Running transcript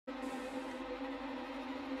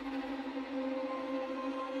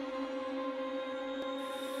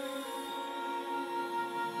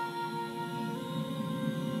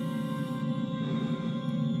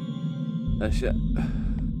Așa.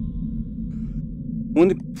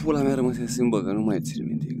 Unde pula mea rămăsesem, bă, că nu mai țin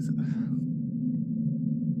minte exact.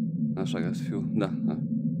 Așa ca să fiu, da.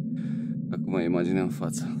 Acum imaginea în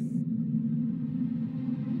față.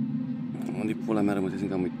 Unde pula mea rămăsesem,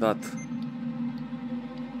 că am uitat.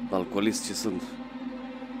 Alcoolist ce sunt.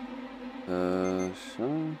 Așa.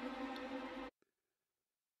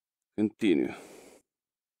 Continue.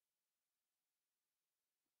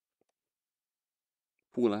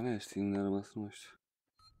 Pula mea, știi unde a rămas, nu știu.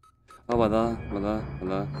 Ba da.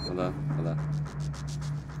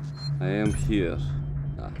 I am here.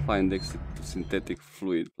 Find synthetic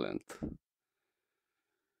fluid plant.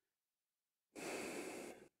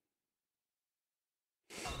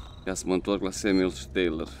 Ca să mă întorc la Samuel și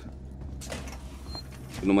Taylor.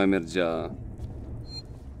 Nu mai mergea.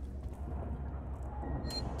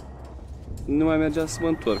 Nu mai mergea să mă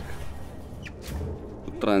întorc. Cu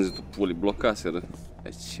tranzitul pulii blocaseră.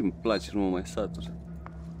 Ce îmi place, nu mă mai satur.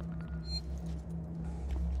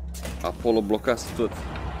 Apollo blocase tot.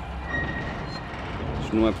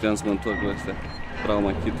 Și nu mai puteam să mă întorc la astea.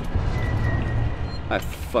 Trauma kit. I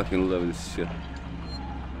fucking love this shit.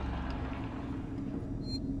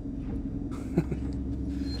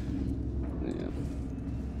 Yeah.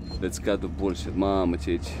 Let's cut the bullshit. Mamă, ce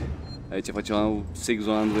aici? Aici facem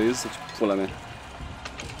sex-ul Android sau ce pula mea?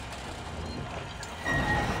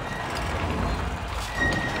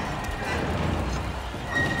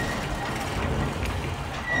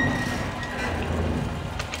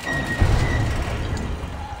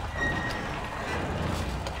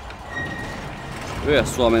 Ăia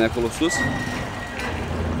sunt oameni acolo sus.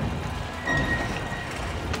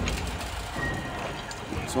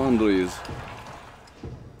 Sunt androizi.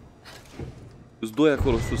 Sunt doi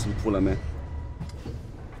acolo sus în pula mea.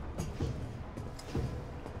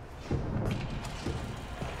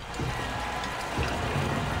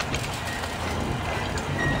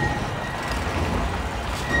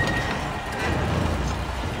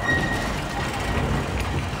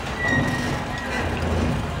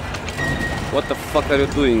 What the fuck are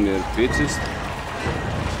you doing there, bitches?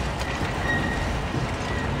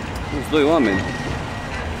 Sunt doi oameni.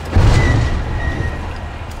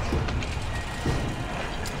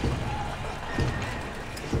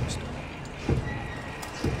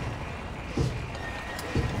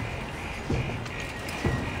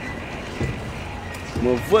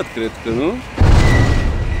 Mă văd, cred că nu?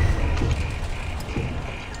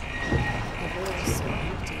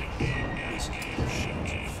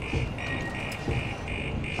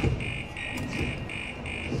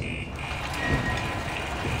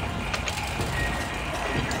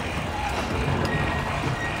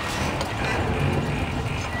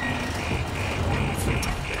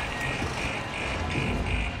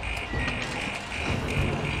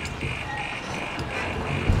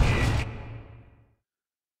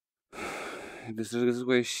 Deci trebuie să găsesc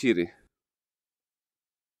o ieșire.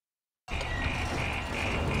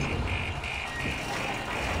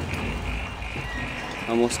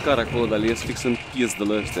 Am o scară acolo, dar ies fix în pies de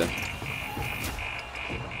la ăștia.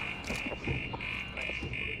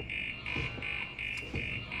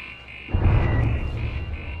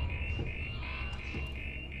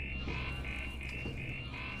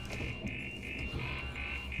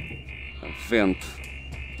 Vent.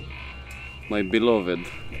 My beloved.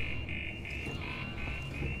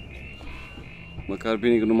 Măcar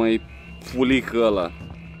bine că nu mai e pulică ăla.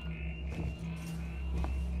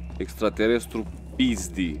 Extraterestru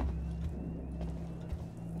pizdi.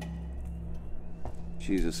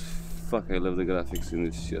 Jesus, fuck, I love the graphics in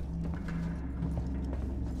this shit.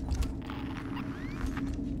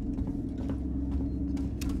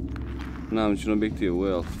 N-am niciun obiectiv,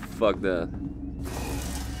 well, fuck that.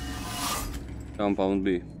 Compound B.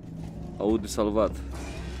 Aud de salvat.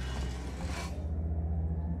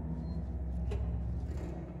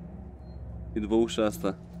 E după ușa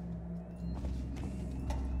asta.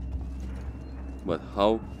 But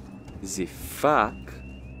how the fuck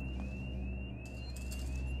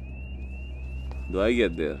do I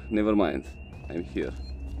get there? Never mind. I'm here.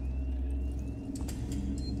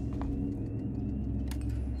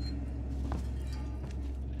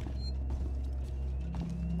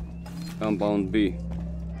 Compound B.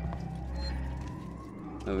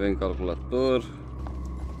 Avem calculator.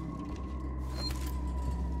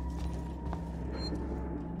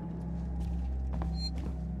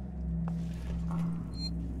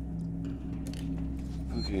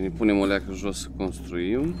 Ne punem o leacă jos să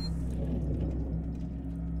construim.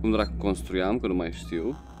 Cum dracu construiam, că nu mai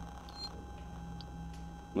știu.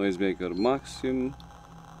 Noisemaker maxim.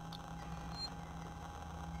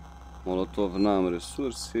 Molotov n-am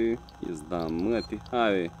resurse. Îți dam mătii.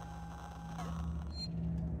 Hai.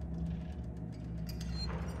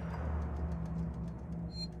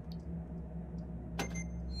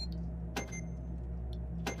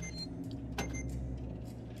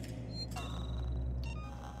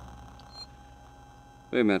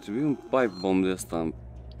 Băi, mi-ar trebui un pipe bomb de ăsta în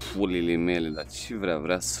pulile mele, dar ce vrea?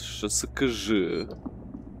 Vrea să căjă.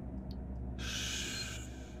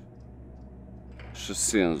 Și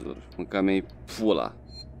senzor. Mânca mea-i pula.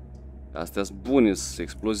 Astea-s bune, sunt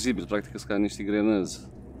explozibili, practic sunt ca niște grenăzi.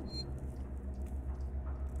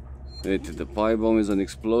 Uite, the pipe bomb is an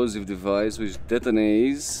explosive device which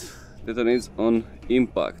detonates on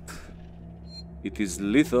impact. It is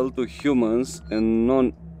lethal to humans and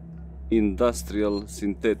non-industrial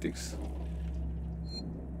synthetics.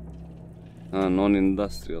 Ah,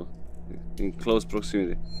 non-industrial. In close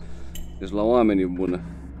proximity. Deci la oameni e bună.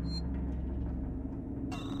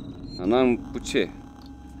 Dar n-am cu ce.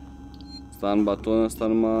 Sta în baton ăsta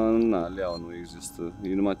numai... Na, leau, nu există.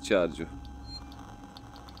 E numai charge-ul.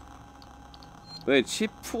 Băi, ce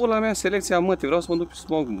pula mea selecția mătii? Vreau să mă duc pe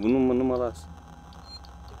smoke. Nu mă las.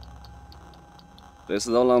 Trebuie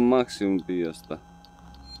să dau la maxim pe ăsta.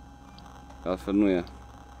 Că altfel nu e.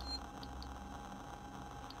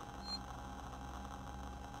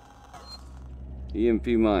 EMP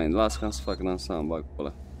mine. Las ca să fac în ansamblu, bag pe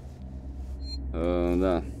ăla.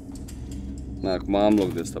 Da. Da, acum am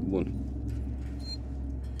loc de asta, bun.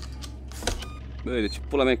 Băi, de ce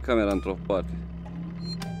pula mea e camera într-o parte?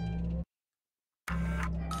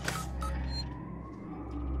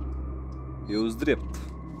 Eu-s drept.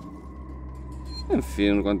 În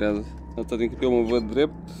fine, nu contează. Atât timp cât eu mă văd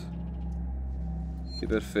drept, e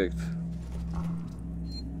perfect.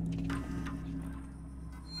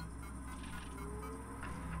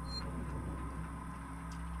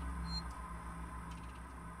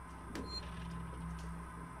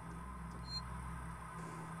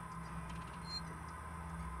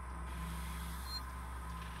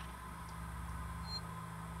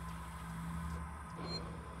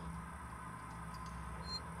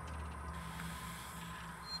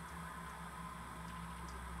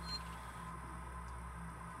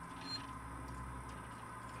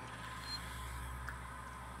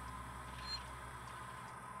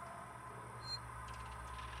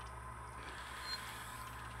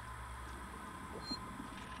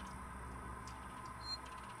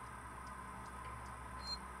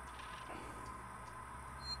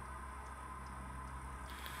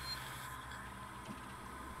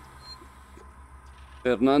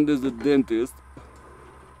 Hernandez the Dentist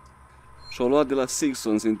și-o luat de la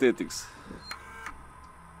Sixon Synthetics.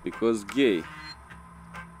 Because gay.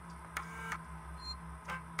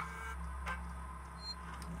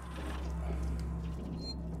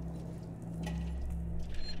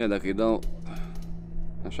 Ia dacă îi dau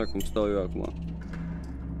așa cum stau eu acum.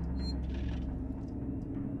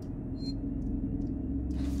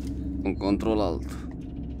 Un control alt.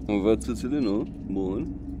 Învățăți-le, nu?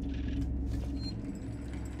 Bun.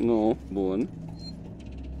 Nu, bun.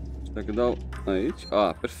 Și dacă dau aici...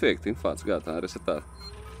 A, perfect, în față, gata, am resetat.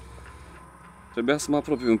 Trebuia să mă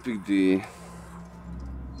apropii un pic de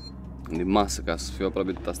masă ca să fiu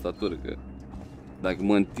aproape de tastatură, că dacă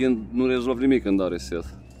mă întind, nu rezolv nimic când dau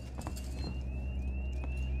reset.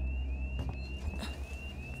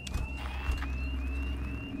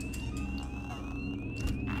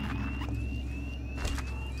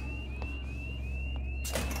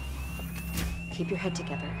 Keep your head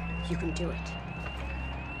together. You can do it.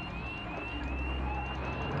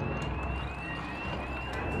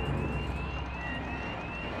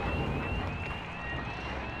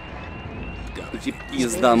 Ce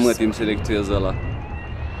pizda, mă, timp selecționez ăla.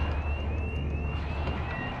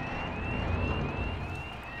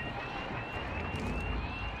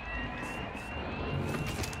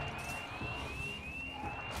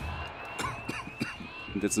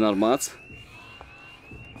 Sunteți înarmați?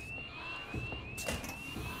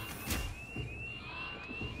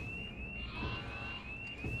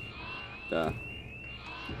 Da.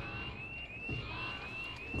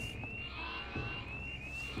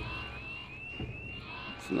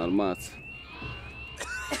 Sunt armați.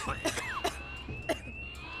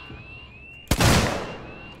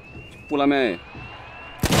 Ce pula mea e?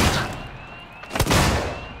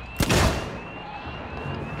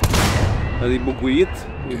 E buguit?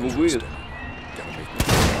 E buguit.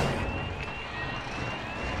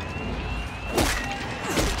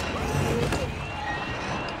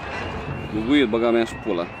 Buguit, băga mea și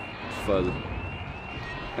pula. Ce fază?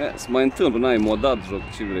 Se mai întâmplă, n-ai modat joc,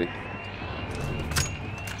 ce vrei.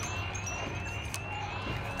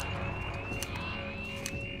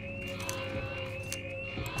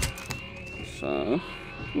 Așa.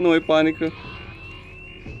 Nu-i panică.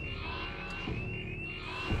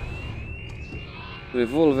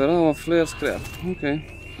 Revolver, am flare scrap. Ok.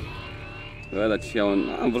 Ăla ce iau,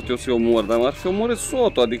 am vrut eu să-i omor, dar ar fi omorât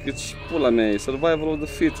sotul, adică ce pula mea e, survival of the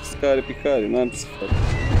fittest, care pe care, n-am ce să fac.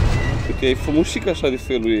 Uite, ai fămușic așa de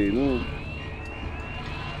felul ei, nu...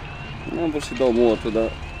 N-am vrut să-i dau mortul,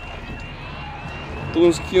 dar... Tu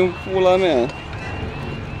în schimb, pula mea.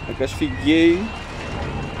 Dacă aș fi gay...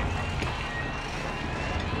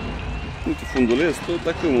 Nu te fundulezi tot,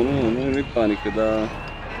 dacă nu-i panică, dar...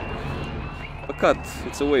 Păcat,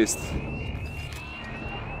 it's a waste.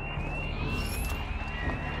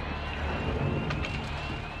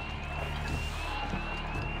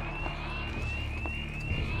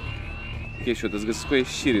 Ok, și eu te-ți găsesc o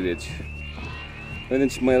ieșire de aici. Vedem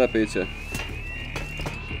ce mai era pe aici.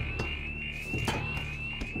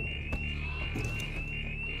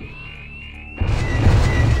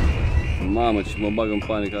 Mamă, ce mă bag în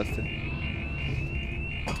panică astea.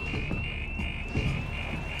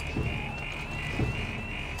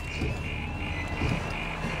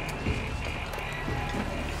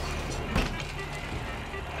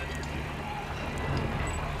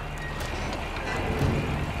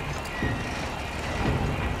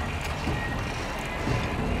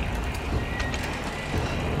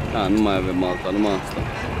 Da, nu mai avem alta, numai asta.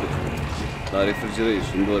 La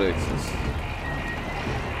refrigeration, doar access.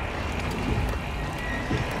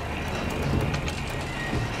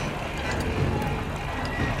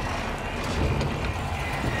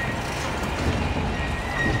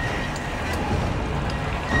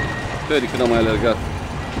 Adică n-am mai alergat.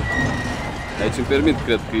 Aici îmi permit,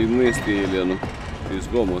 cred că nu este alienul. E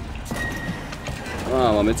zgomot.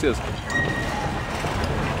 Mă amețesc.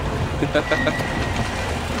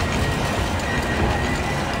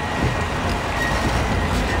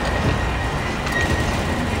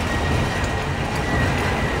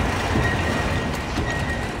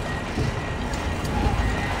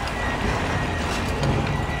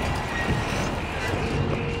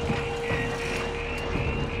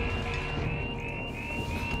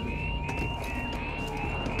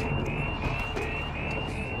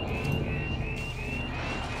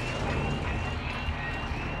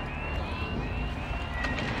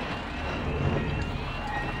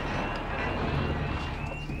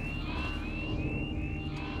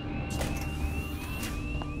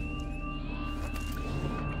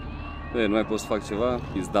 Bine, nu mai pot să fac ceva?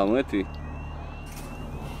 Îți dau mătii?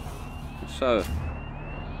 Așa.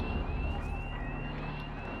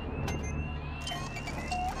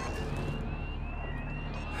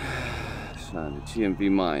 Așa, deci EMP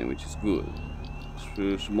mine, which is good.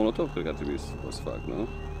 Și molotov cred că ar trebui să pot să fac, nu?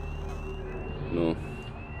 Nu.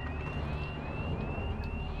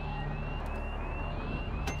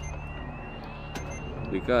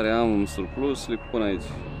 De care am un surplus, le pun aici.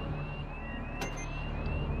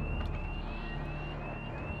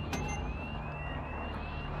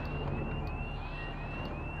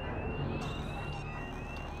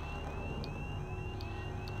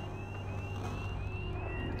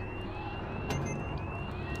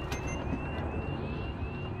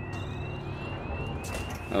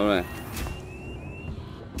 Alright.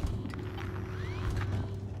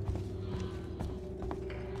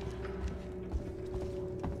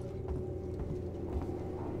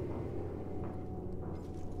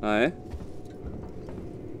 Aia?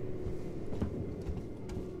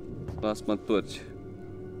 Plasma torch.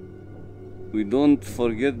 We don't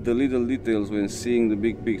forget the little details when seeing the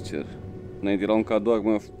big picture. Înainte era un cadou,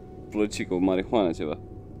 acum floricică, o marihuana ceva.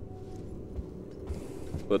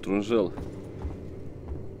 Pătrunjel.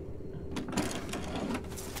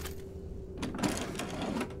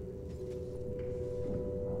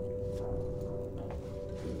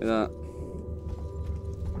 Da.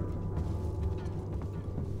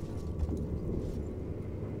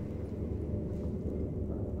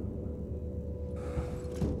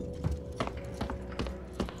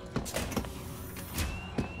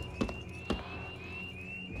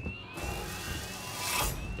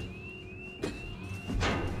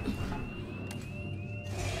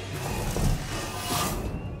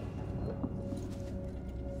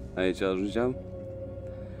 Aici ajungeam.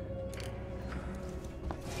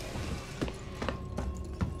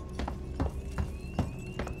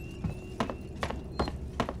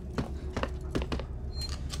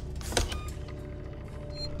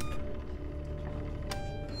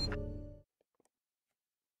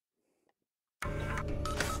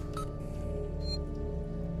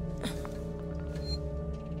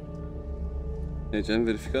 Deci am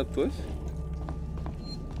verificat toți?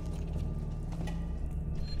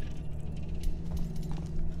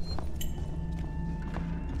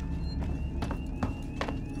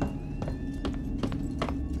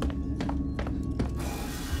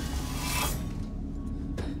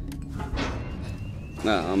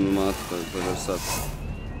 Da, am numai atâta traversat.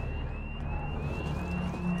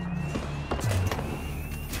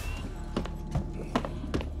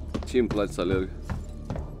 Ce-mi place să alerg?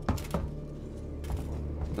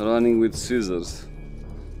 Running with scissors.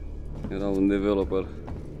 Era un developer.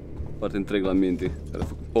 Parte întreg la minte, care a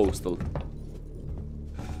făcut Postal.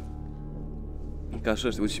 Ca așa,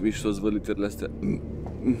 știu ce mișto-ți văd literele astea.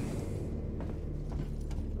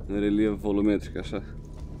 În relief volumetric, așa.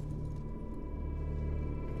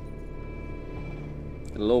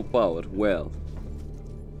 Low power, well.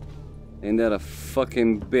 Ain't that a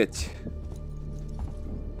fucking bitch?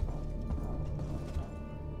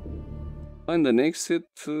 Find an exit,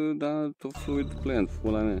 da, to fluid plant,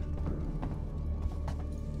 pula mea.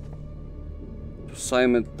 To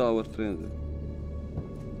Simon Tower Transit.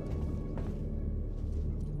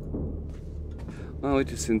 Ah,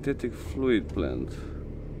 uite, synthetic fluid plant.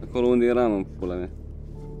 Acolo unde eram, în pula mea.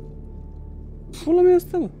 Pula mea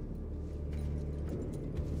asta, bă.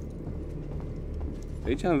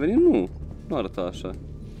 Aici am venit? Nu. Nu arăta așa.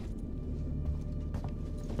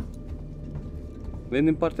 Veni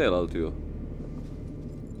din partea aia la altul eu.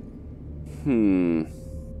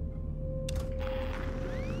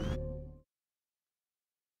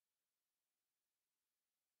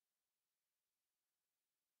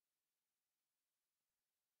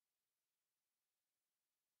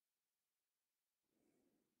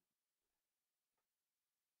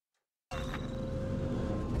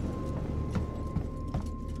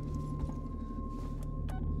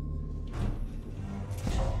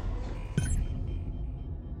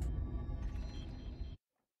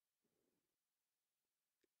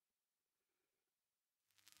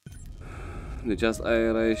 Deci asta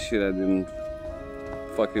era ieșirea din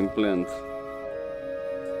fucking plant.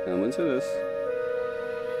 Am înțeles.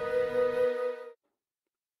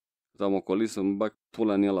 Am ocolit să-mi bag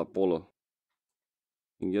pula în el Apollo.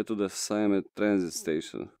 Get to the Simet Transit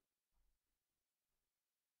Station.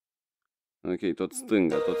 Ok, tot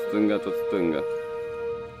stânga, tot stânga, tot stânga.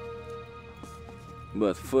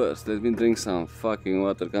 But first, let me drink some fucking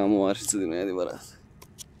water, că am o arșiță din aia adevărat.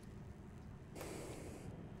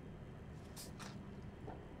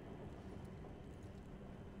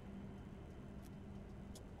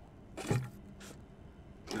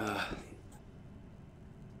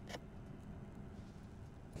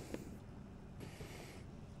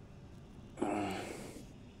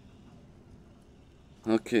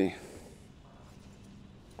 Okay.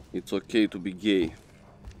 It's okay to be gay.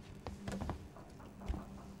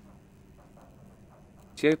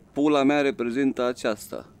 Ce pula mea reprezintă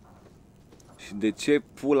aceasta? Și de ce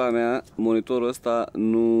pula mea monitorul ăsta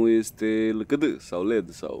nu este LCD sau LED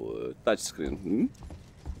sau touchscreen?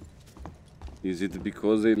 Is it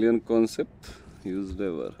because alien concept? Used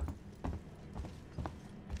ever.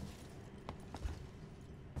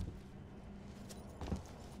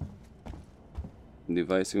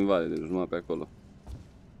 Device invalid, deci numai pe acolo.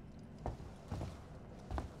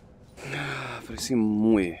 Presimt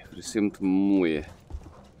muie, presimt muie.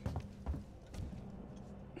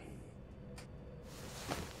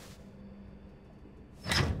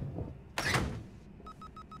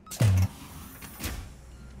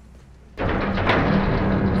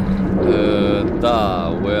 Da,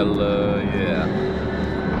 well, yeah.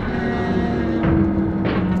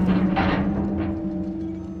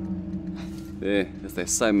 Asta e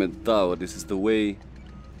Simon Tower, this is the way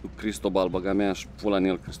to Cristobal, băga mea și pula în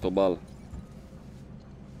el Cristobal.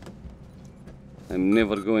 I'm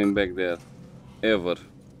never going back there. Ever.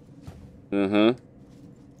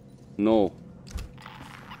 No.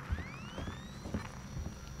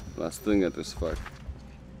 La stânga trebuie să fac.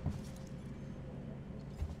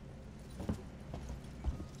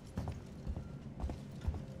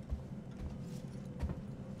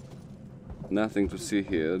 Nothing to see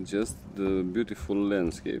here, just the beautiful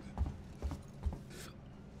landscape.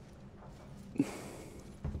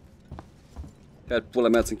 Chiar pula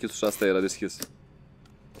mea ți închis ușa asta, era deschis.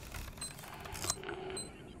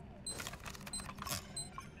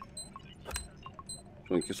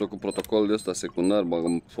 Și-am închis-o cu protocol de ăsta secundar,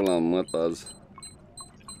 bagă-mi pula în măta azi.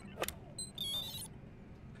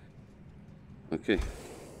 Ok.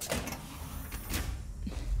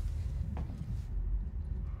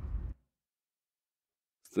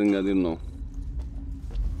 Stânga din nou.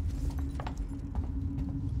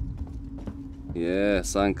 Yeah,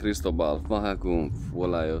 San Cristobal. Fă acum,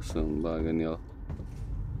 ăla eu să-mi bag în el.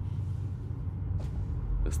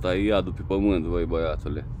 Ăsta e iadul pe pământ, băi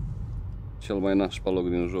băiatule. Cel mai nașpa loc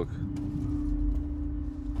din joc.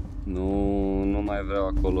 Nu mai vreau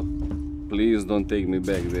acolo. Please don't take me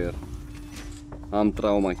back there. Am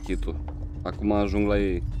trauma kit-ul. Acum ajung la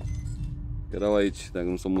ei. Erau aici, dacă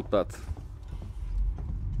nu s-au mutat.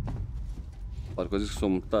 Parcă au zis că s-au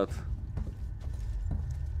mutat.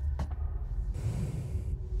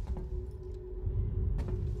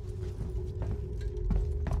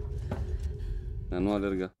 Dar nu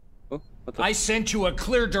alerga. Oh, I sent you a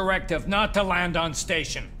clear directive not to land on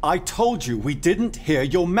station. I told you we didn't hear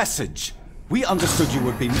your message. We understood you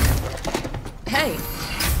would be... Hey!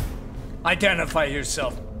 Identify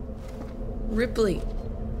yourself. Ripley,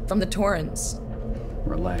 from the Torrens.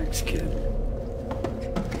 Relax, kid.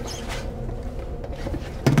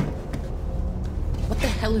 What the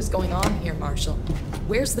hell is going on here, Marshal?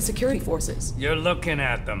 Where's the security forces? You're looking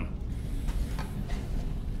at them.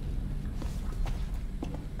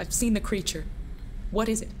 I've seen the creature. What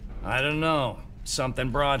is it? I don't know. Something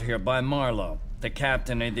brought here by Marlowe, the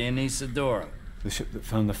captain of the Anisadora. The ship that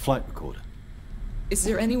found the flight recorder. Is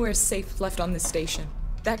there anywhere safe left on this station?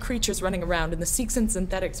 That creature's running around and the Seeks and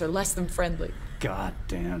synthetics are less than friendly.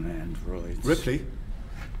 Goddamn androids. Ripley?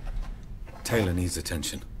 Taylor needs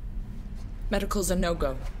attention. Medical's a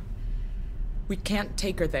no-go. We can't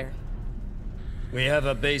take her there. We have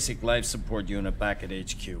a basic life support unit back at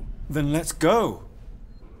HQ. Then let's go.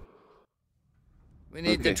 We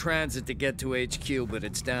need the transit to get to HQ, but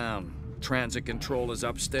it's down. Transit control is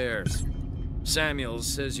upstairs. Samuels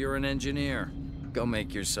says you're an engineer. Go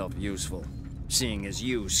make yourself useful, seeing as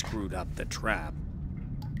you screwed up the trap.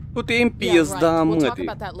 Du-te în Yeah, pizda, right. We'll talk mătii.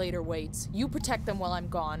 about that later, Waits. You protect them while I'm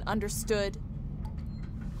gone. Understood?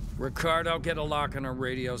 Ricardo, get a lock on our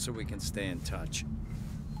radio so we can stay in touch.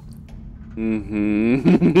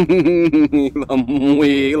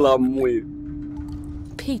 La mui.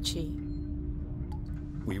 Peachy.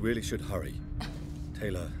 We really should hurry.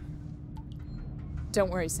 Taylor. Don't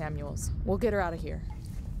worry, Samuels. We'll get her out of here.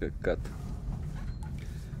 Căcat.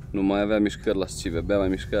 Nu mai avea mișcări la scive, abia mai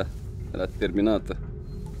mișca. Era terminată.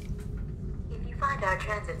 If you find our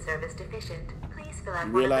transit service deficient, please fill out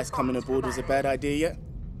You one of the realize coming forms aboard was a provided. bad idea yet?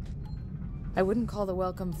 I wouldn't call the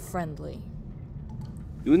welcome friendly.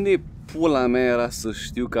 Unde pula mea era să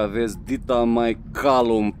știu că aveți dita mai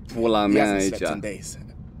calul în pula He mea hasn't slept in aici? days.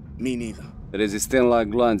 Me neither. Rezistent la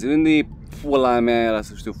gloanțe. Unde pula mea era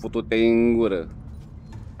să știu, futu-te în gură?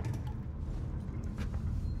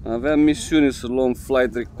 Aveam misiune să luăm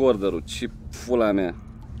flight recorder-ul. Ce pula mea?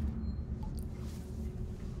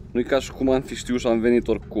 Nu-i ca și cum am fi știut și am venit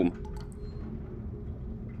oricum.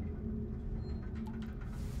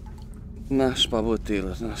 Nașpa, bă,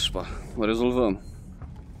 Taylor, nașpa. O rezolvăm.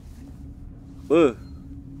 Bă,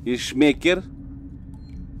 ești șmecher?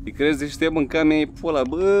 Îi crezi deștept în camera pula?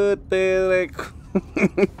 Bă, Taylor!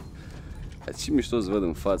 Dar ce mișto să văd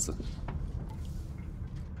în față.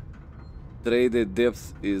 3D depth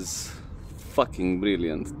is fucking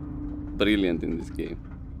brilliant. Brilliant in this game.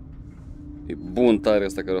 E bun tare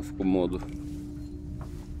asta care a făcut modul.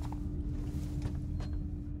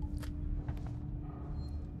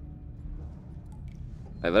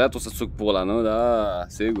 Ai vrea tu să suc pula, nu? Da,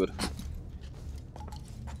 sigur.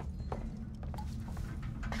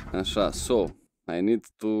 Așa, so I need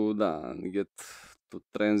to, da, get to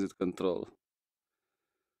transit control.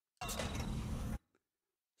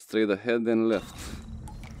 Straight ahead and left.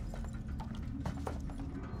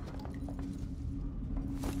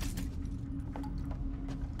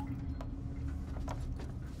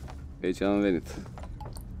 Aici am venit.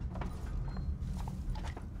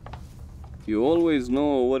 You always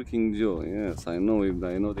know a working Joe. Yes, I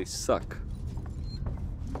know they suck.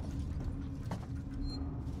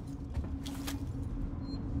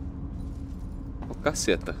 O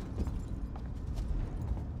casetă.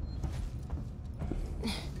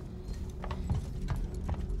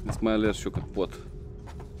 Îți mai alerg și eu cât pot.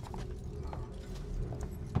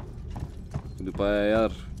 După aia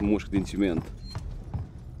iar mușc din ciment.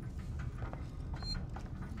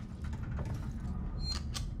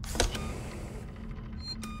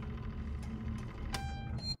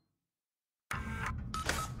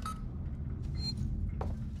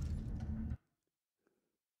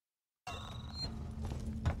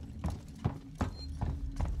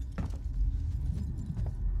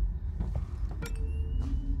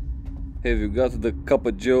 Have you got the Cup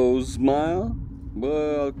of Joe smile?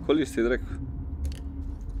 Bă, alcooliștii, dracu.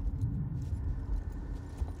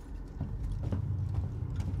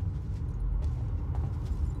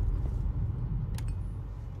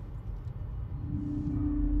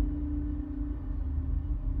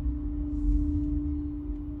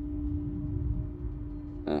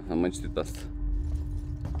 Am mai citit asta.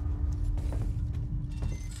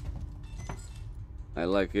 I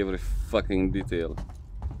like every fucking detail.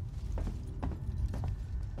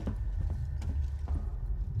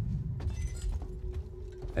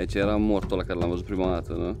 Aici era mortul ăla care l-am văzut prima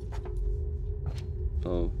dată, nu?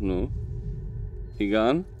 Sau nu?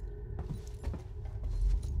 Igan?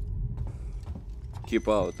 Keep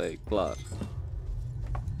out, e clar.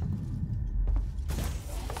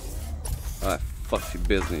 Hai, fuck și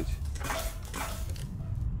beznici.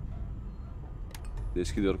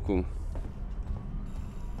 Deschide oricum.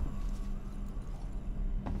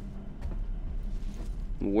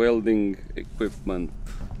 Welding equipment.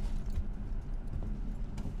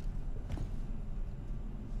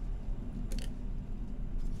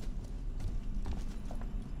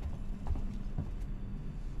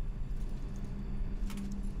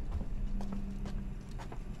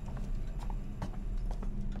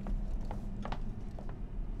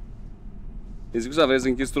 Scuza, vrei să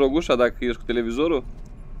închizi rogușa dacă ești cu televizorul?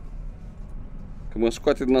 Că mă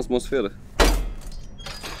scoate din atmosferă.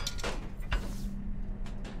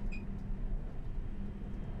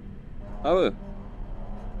 A, bă.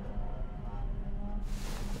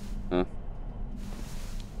 A.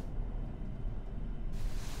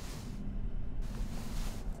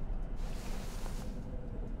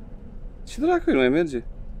 Ce dracu, nu mai merge?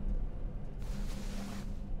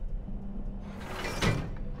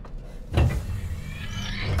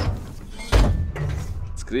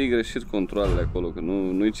 Scrie greșit controlele acolo, că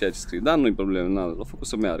nu-i ceea ce scrie. Dar nu-i problemă, l-a făcut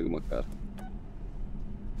să meargă măcar.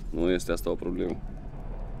 Nu este asta o problemă.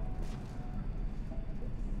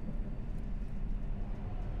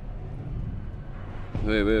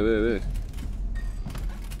 Vei.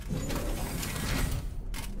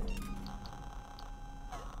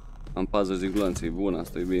 Am 40 de gloanțe, e bun,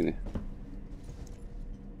 asta e bine.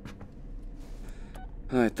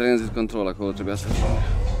 Hai, transit control, acolo trebuia să fie.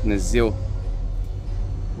 Dumnezeu.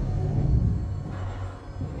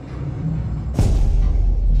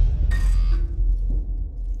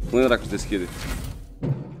 Unde dracu se deschide?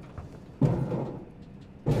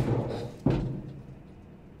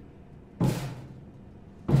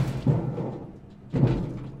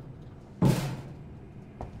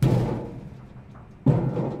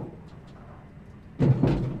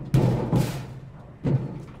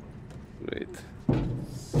 Great.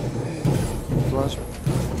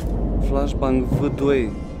 Flashbang V2.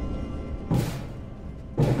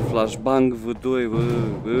 Flashbang V2,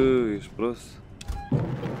 bă, ești prost.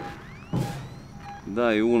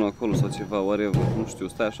 Da, e unul acolo sau ceva, whatever, nu știu,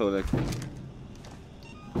 stai așa o leacă.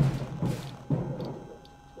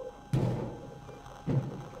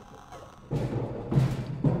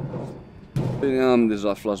 Bine, am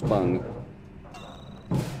deja flashbang.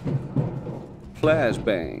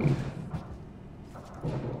 Flashbang.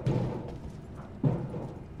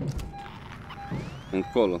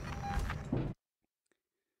 Încolo.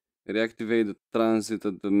 Reactivate the transit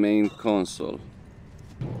at the main console.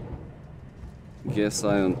 Guess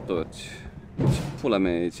Ion Touch. Ce pula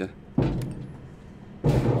mea e aici?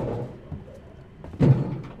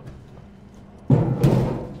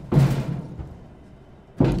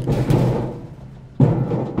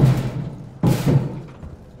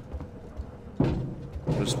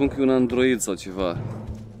 Presupun că e un android sau ceva.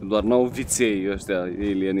 Doar n-au viței ăștia,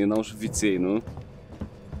 alienii, n-au și viței, nu?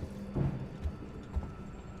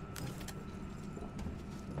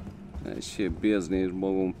 Ce beznă ești, bă,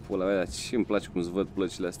 în pula mea, ce îmi place cum-ți văd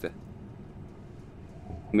plăcile astea.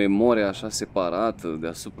 Memoria așa separată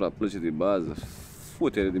deasupra plăcii de bază.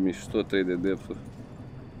 Futere de mișto, 3 de depth-uri.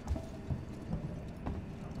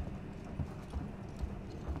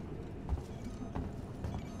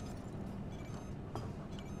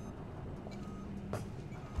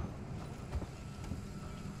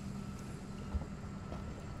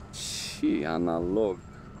 Ce analog.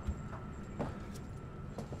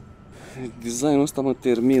 Designul ăsta mă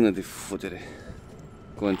termină de futere.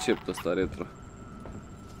 Conceptul ăsta retro.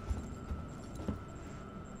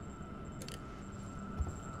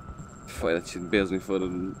 Fai, dar ce beznui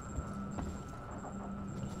fără...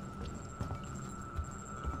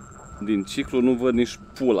 Din ciclu nu văd nici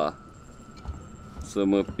pula să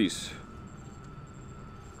mă pis.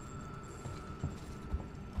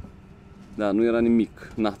 Da, nu era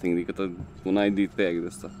nimic, nothing, decât un ID tag de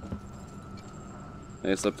ăsta.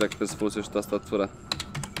 Aici s-ar putea că trebuie să folosești tastatura.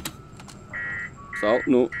 Sau,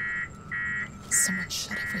 nu. Someone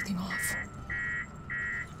shut everything off.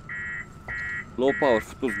 Low power,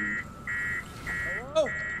 futus. Oh,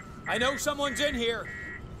 I know someone's in here.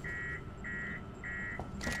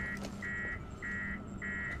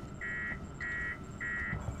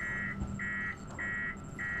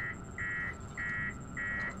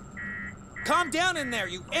 Calm down in there,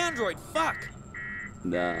 you android fuck!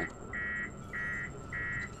 Da.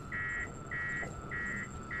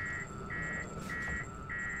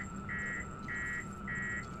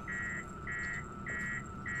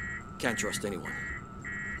 Can't trust anyone.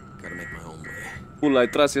 Gotta make my own way. Pula, ai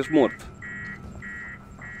tras, ești mort.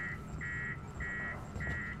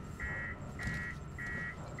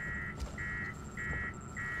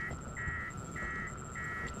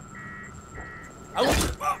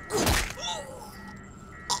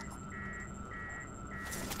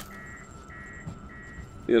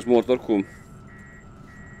 Ești mort oricum.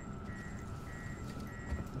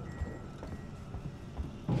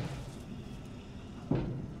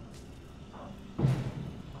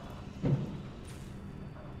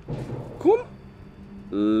 Cum?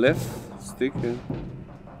 Left stick.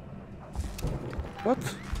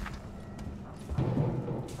 What?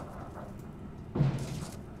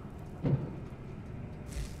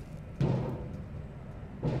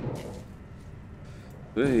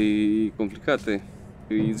 Băi, e complicate.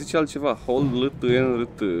 Îi zice altceva. Hold LT and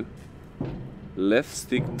RT. Left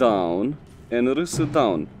stick down and RS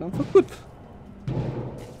down. Am făcut.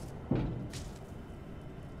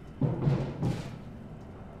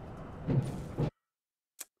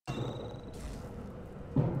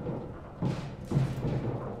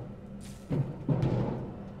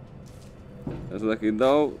 Asta dacă îi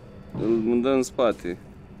dau, îl dă în spate.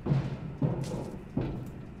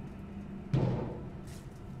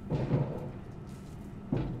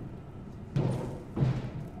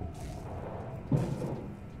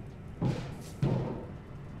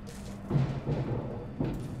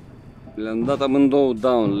 Le-am dat amândouă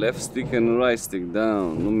down, left stick and right stick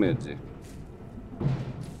down, nu merge.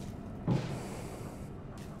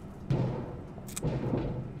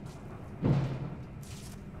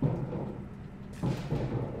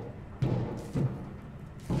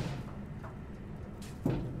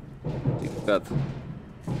 Tic-cat.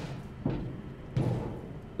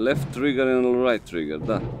 Left trigger and right trigger,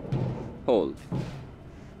 da. Hold.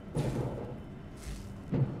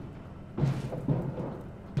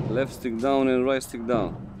 Left stick down and right stick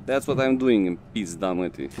down. That's what I'm doing in pizda,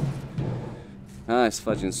 mătii. Hai să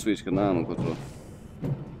facem switch, că n-am încotro.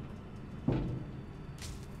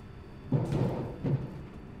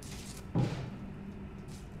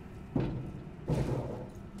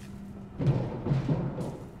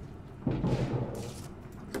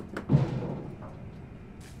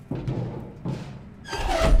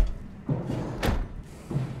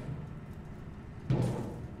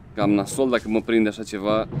 Cam nasol dacă mă prinde așa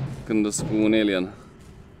ceva când îs cu un alien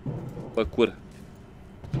pe cur.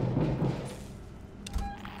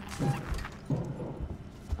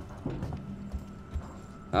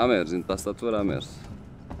 A mers, în tastatură a mers.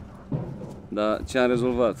 Dar ce am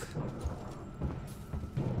rezolvat?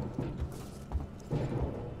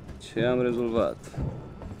 Ce am rezolvat?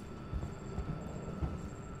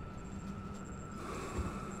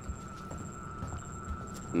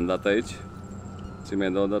 Am dat aici? Ți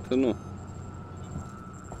mi-ai dat o dată? Nu.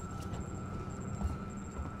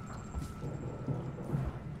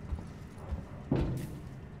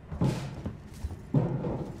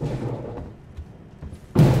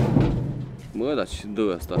 Bă, dar ce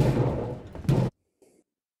dă asta?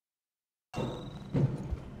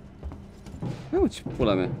 Ia mă, ce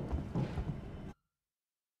pula mea.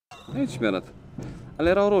 Aici mi-arată.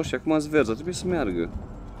 Alea erau roșii, acum ați verzi, trebuie să meargă.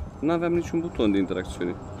 N-aveam niciun buton de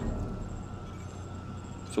interacțiune.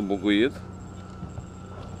 S-a buguit.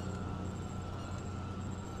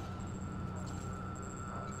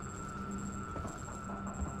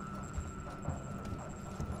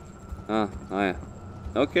 Ah, aia.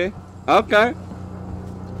 Ok. Ok.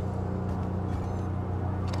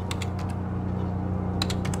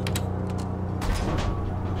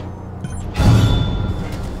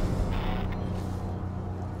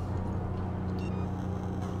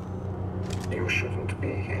 You shouldn't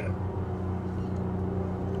be here.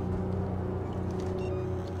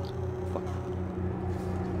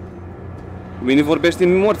 Mine vorbește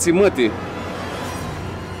în morții mătii.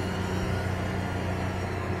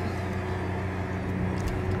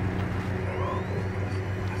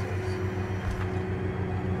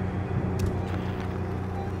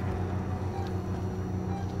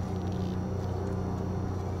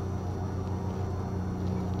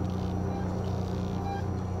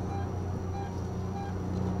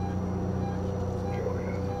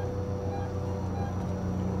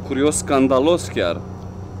 Curios, scandalos chiar.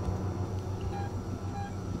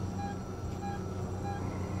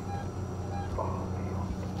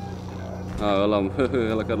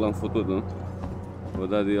 Ăla care l-am făcut, nu? O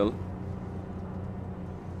dat de el.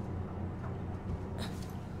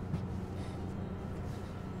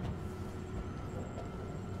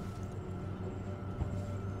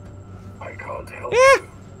 I can't help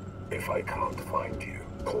you if I can't find you.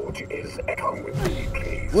 Court is come with me,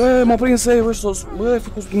 please. Bă, m-a prins aia, bă, sos. Bă, ai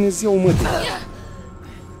făcut Dumnezeu, mă.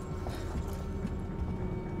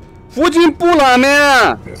 Fugi în pula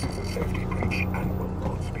mea! This is a safety breach and will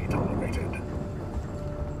not be tolerated.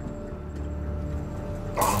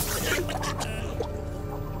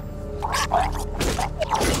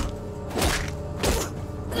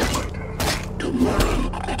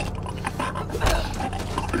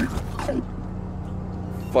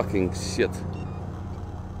 Fucking shit.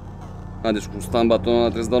 A, deci cu stun batonul ăla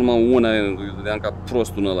trebuie să dau numai una, eu dădeam ca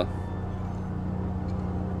prostul ăla.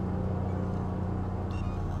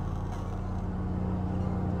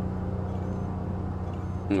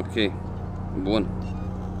 Ok. Bun.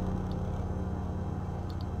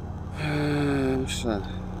 Așa.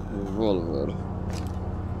 Revolver.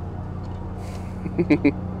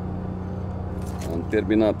 Am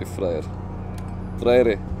terminat pe fraier.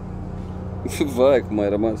 Fraiere. Vai, cum ai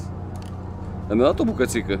rămas. Dar mi-a dat o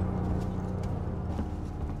bucățică.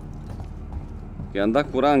 I-am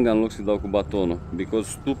dat cu ranga în loc să-i dau cu batonul. Because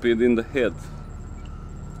stupid in the head.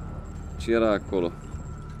 Ce era acolo?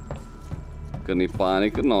 Că nu-i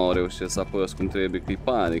panică? Nu au reușit să apăs cum trebuie, că-i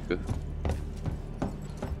panică.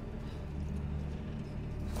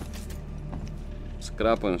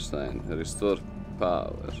 Scrapenstein, restore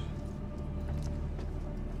power.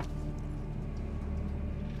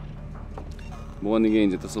 Bun, Ninja,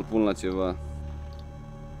 trebuie să-l pun la ceva.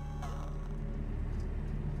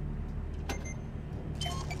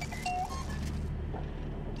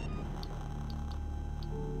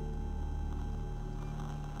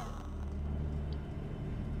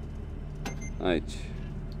 Aici.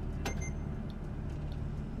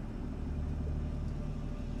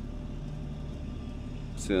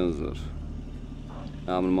 Senzor.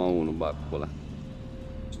 Am numai unul, bag pe ăla.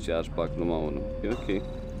 Și ce aș bag numai unul. E ok.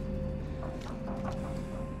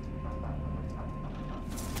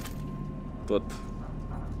 Tot.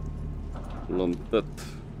 Luăm tot.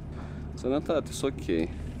 Sănătate, sunt ok. E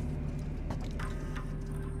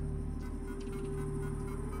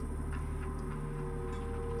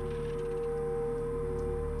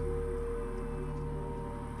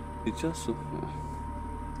ceasul?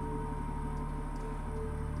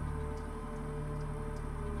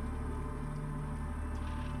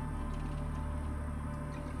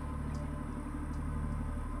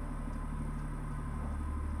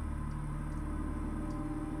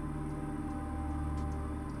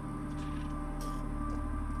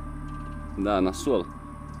 Da, nasol.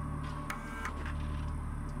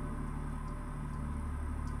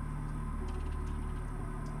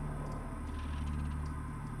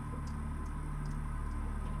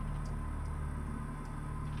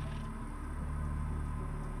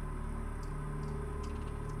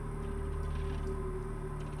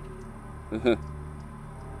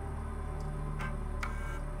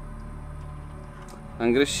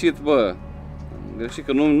 Am greșit, bă. Am greșit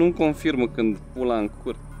că nu-mi confirmă când pula în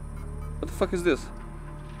cur. What the fuck is this?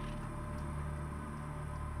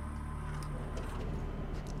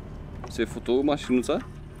 Se futu mașinuța?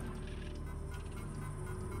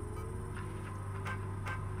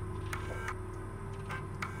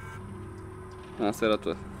 Asta era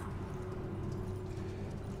tot.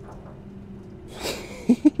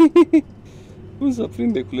 Cum să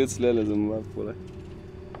aprinde culețele alea de-mi bag pula?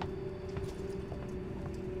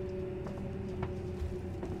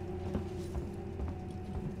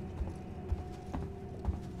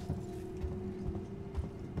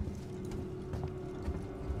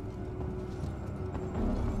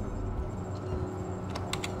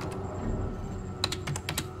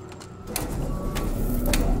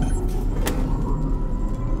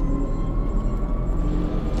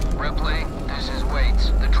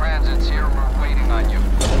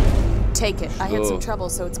 Take it. I had some trouble,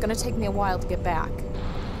 so it's gonna take me a while to get back.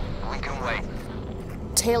 We can wait.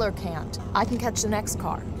 Taylor can't. I can catch the next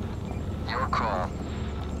car. Your call.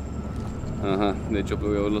 Aha, deci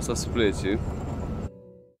eu lăsat să plece.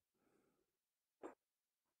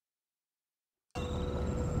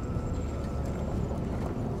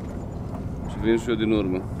 Și vin și eu din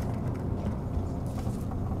urmă.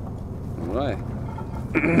 Alright.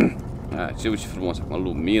 Ce uite ce frumos acum,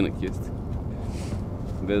 lumină, chestii.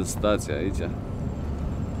 Vezi stația aici.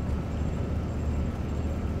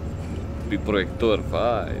 Pe proiector,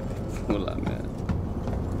 vai, pula mea.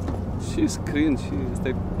 Și screen și ăsta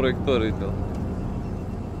e proiector, uite-l.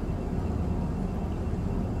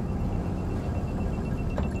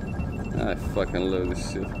 I fucking love this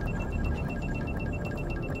shit.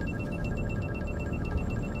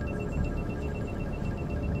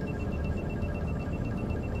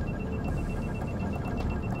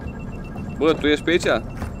 Bă, tu ești pe aici?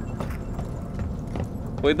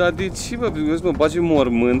 Păi da, de ce, bă? Vezi, mă, bagi în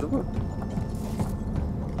mormânt, bă?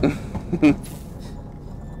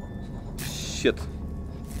 Shit.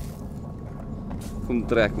 Cum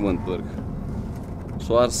treacă, mă întorc?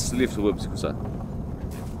 S-o ars liftul, bă, psicuța.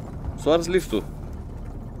 S-o ars liftul.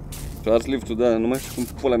 S-o ars liftul, da, nu mai știu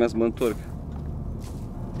cum pula mea să mă întorc.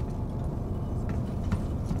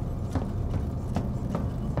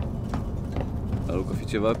 Aru că fi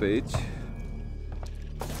ceva pe aici.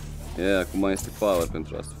 Yeah, acum este power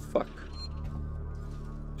pentru asta. Fuck.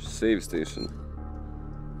 Save station.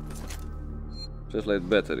 Flashlight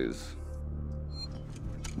batteries.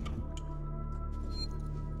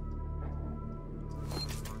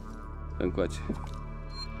 Încoace.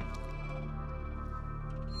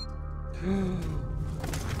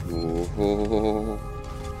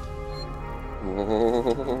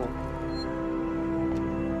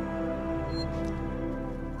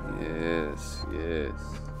 Yes,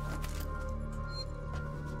 yes.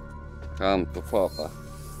 Cam tu, papa.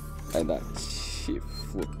 Hai da, ce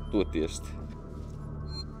futut ești.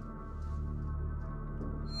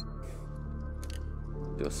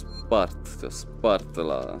 Te-o spart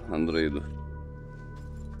la Android-ul.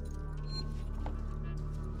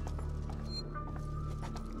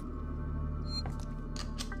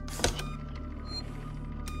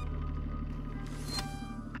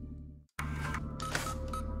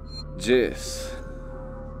 Yes.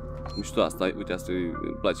 Mișto asta, uite, asta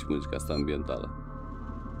îmi place muzica asta ambientală.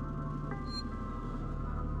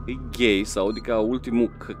 E gay, să audi ca ultimul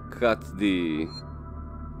căcat de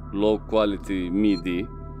low quality MIDI.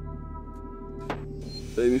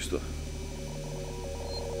 E mișto.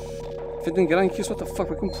 Vedem că era închis, what the fuck,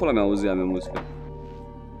 pe cum pula mea auzeam eu muzica?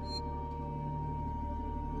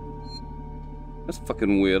 That's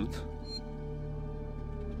fucking weird.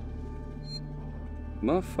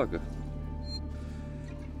 Motherfucker.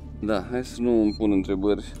 Da, hai să nu îmi pun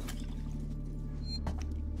întrebări.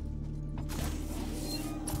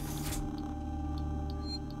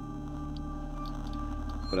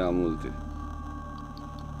 Prea multe.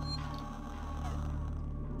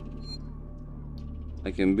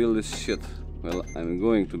 I can build this shit. Well, I'm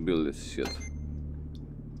going to build this shit.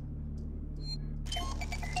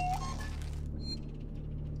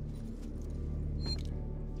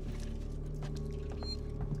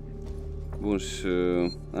 Bun, și...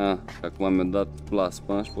 acum mi-a dat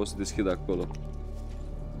plasma și pot să deschid acolo.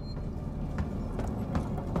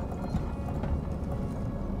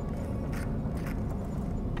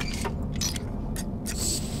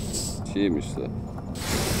 Ce mișto.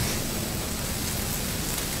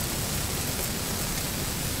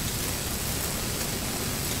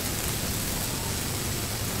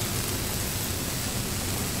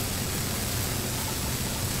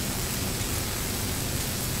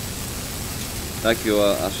 Dacă eu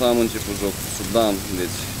așa am început jocul, Sudan,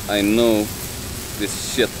 deci I know this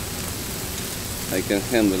shit. I can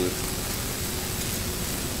handle it.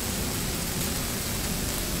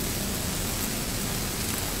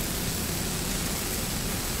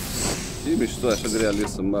 E mișto, așa de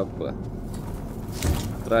realist să-mi bag pe ăla.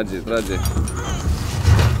 Trage, trage.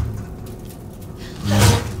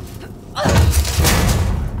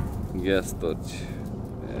 Gas torch.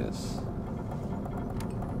 Yes.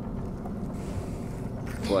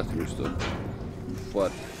 Foarte mișto.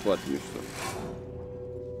 Foarte, foarte mișto.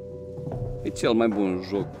 E cel mai bun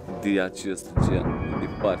joc de acest gen,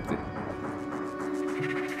 departe.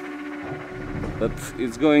 But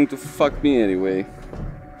it's going to fuck me anyway.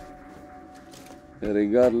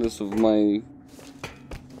 Regardless of my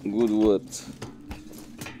good words.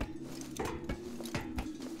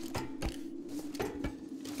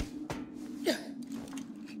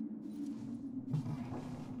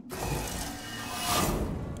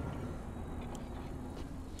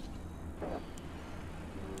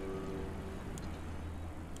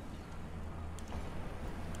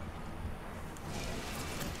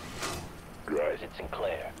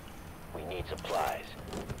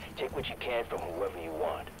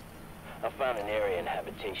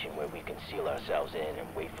 Where we can seal ourselves in and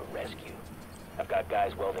wait for rescue. I've got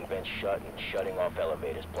guys welding vents shut and shutting off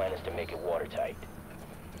elevators. Plan is to make it watertight.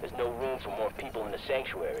 There's no room for more people in the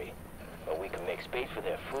sanctuary, but we can make space for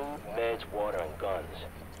their food, meds, water, and guns.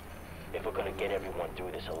 If we're gonna get everyone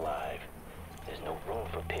through this alive, there's no room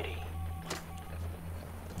for pity.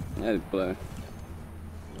 Hai de plăi.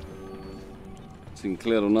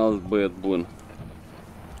 Sinclair, un alt băiat bun.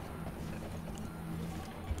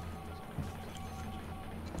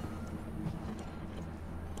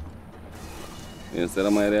 Este era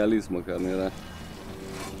mai realist, măcar nu era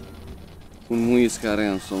un muisc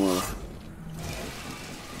ransom ăla.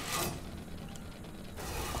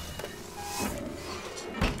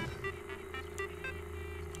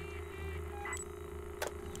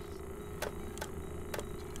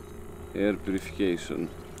 Air purification.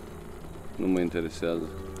 Nu mă interesează.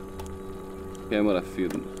 Camera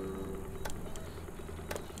film.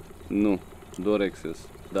 Nu. Door access.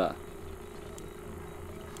 Da.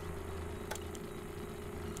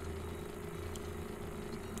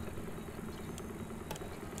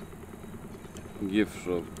 Gift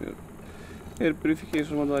shop. Air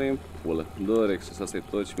purification mă doare în pulă. Door access. Asta e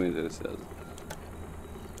tot ce mă interesează.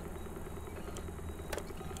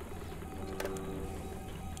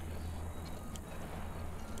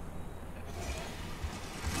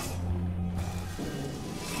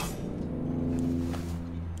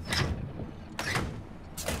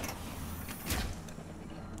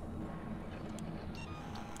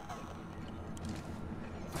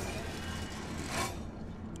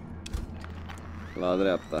 La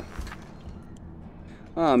dreapta.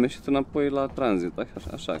 Am ieșit înapoi la tranzit,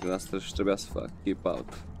 așa că asta și trebuia să fac. Keep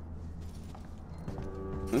out.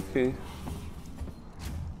 Ok.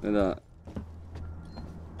 Da.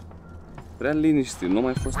 Prea liniștit, nu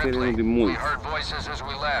mai fost terenul de mult.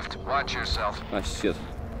 Ah, shit.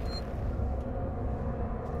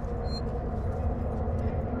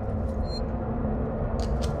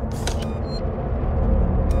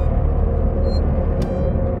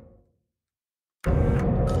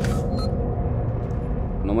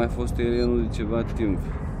 Nu mai fost terenul de ceva timp.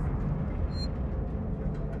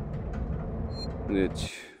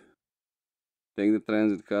 Deci, take the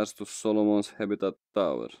transit cars to Solomon's Habitation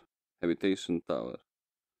Tower.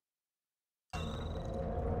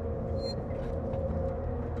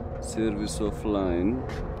 Service offline.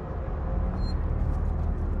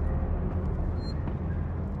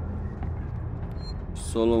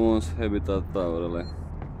 Solomon's Habitat Tower, ăla.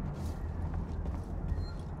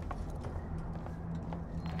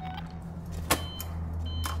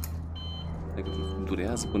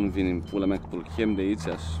 Durează până vine în pula mea că îl chem de aici și...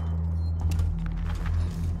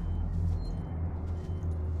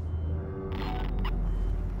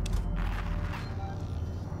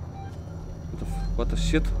 What the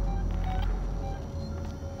shit?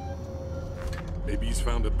 Maybe he's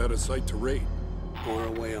found a better site to raid. Or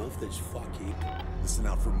a way off this fuck heap. Listen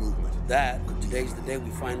out for movement. Today's the day we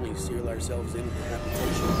finally seal ourselves into the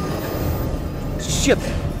habitation. Shit!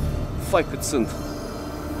 Fai cât sunt!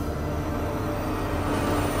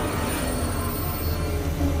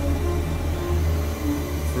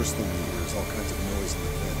 First thing we hear is all kinds of noise in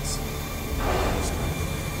the fence.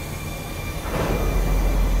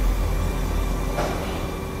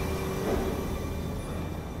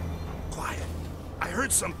 Quiet. I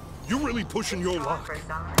heard some. You're really pushing your luck.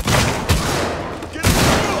 Get it!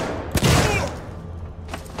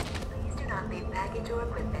 Please do not leave baggage or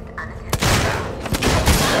equipment unattended.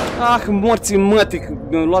 Ah, morții mătii,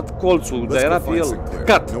 mi-a luat colțul, dar era pe el.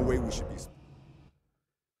 Cut!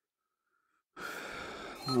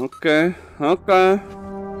 Okay.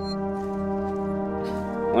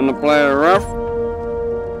 Wanna play rough?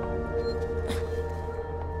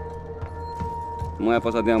 Mai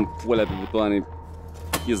apăsat de-am pulea pe butoane.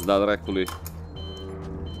 Chizda dracului.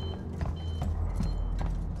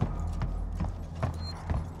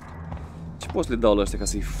 Ce pot să le dau la ăștia ca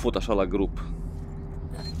să-i fut așa la grup?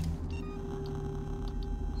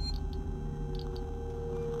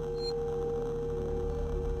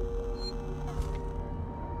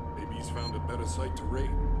 Site to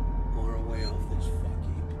raid. Or a way off this fuck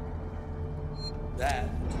heap.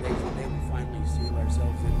 Today's the day we finally seal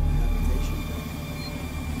ourselves into the habitation.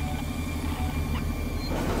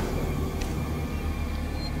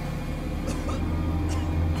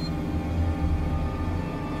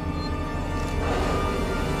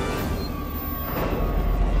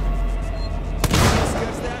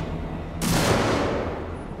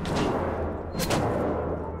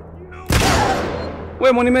 Ué,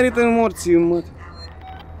 mă, merită morții, mă.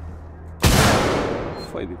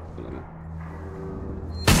 Fai de pula mea.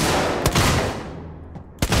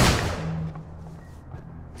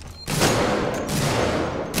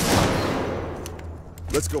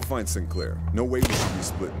 Let's go find Sinclair. No way we should be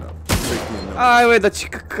splitting up. Ai, ué, dar ce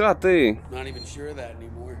căcat e? Not even sure of that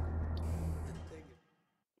anymore.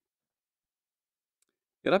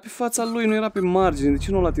 Era pe fața lui, nu era pe margine. De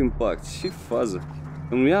ce nu a luat impact? Ce fază?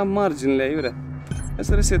 Îmi ia marginile aiurea. Hai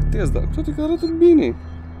să resetez, dar toate că arată bine.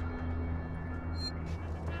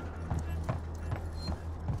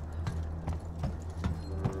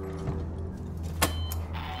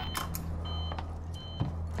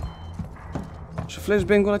 Și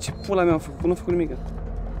flashbang-ul ăla ce pula mea a făcut? Nu a făcut nimic.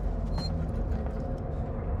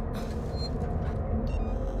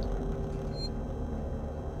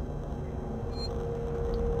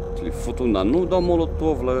 Le fut un, dar nu dau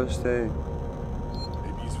molotov la ăștia. Maybe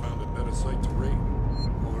he's found a better site to raid.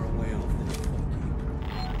 Or a way off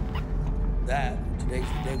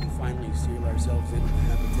ourselves into the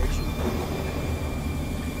habitation.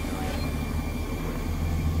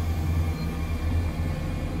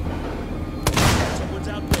 Someone's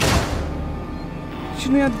out there. Și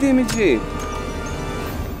nu ia damage.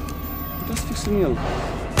 Uitați fix în el.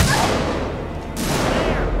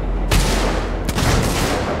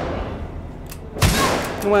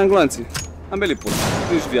 Nu mai am glanții. Am belipul.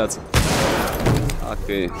 Nici viață. Ok.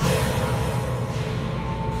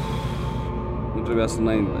 Nu trebuia să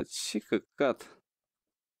înainte. Dar ce căcat.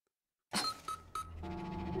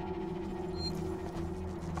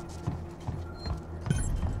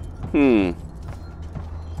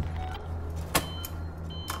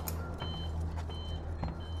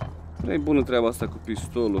 Prea e bună treaba asta cu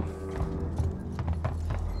pistolul.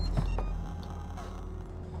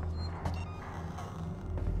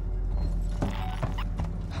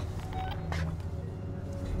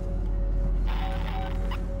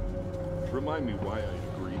 Remind me why I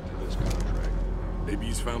agreed to this contract. Maybe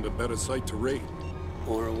he's found a better site to raid.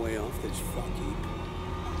 Or a way off this fuck heap.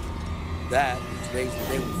 That, today's the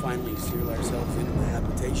day we finally seal ourselves into the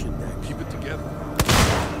habitation deck. Keep it together.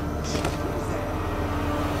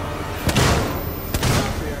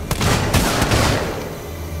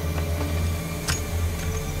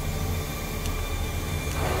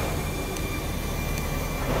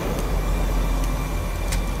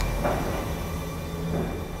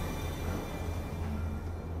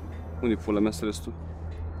 Unde pula mea să restul?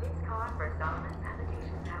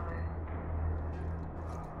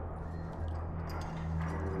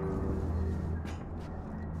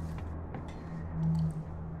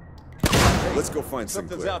 Let's go find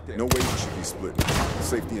Sinclair. No way we should be split.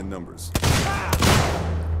 Safety in numbers.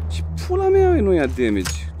 Ce pula mea nu ia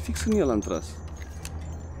damage. Fix în el am tras.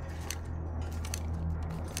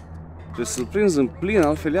 Trebuie să-l prinzi în plin,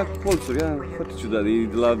 altfel ia colțuri. Ia foarte ciudat. E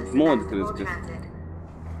de la mod, cred că.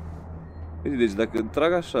 Uite, deci dacă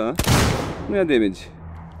trag așa, nu ia damage.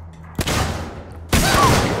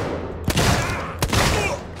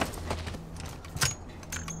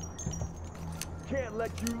 Can't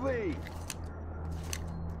let you leave.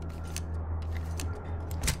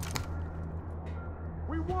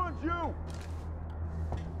 We want you.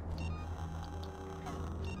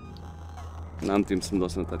 N-am timp să-mi dau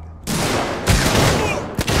sănătate.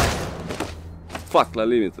 Fac la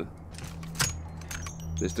limită.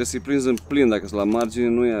 Deci trebuie să-i prinzi în plin, dacă sunt la margine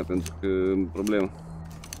nu ia, pentru că e problemă.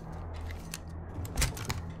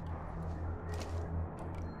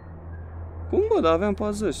 Cum bă, dar aveam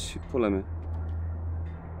 40 și pula mea.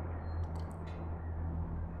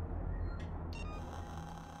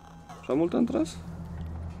 Așa mult am tras?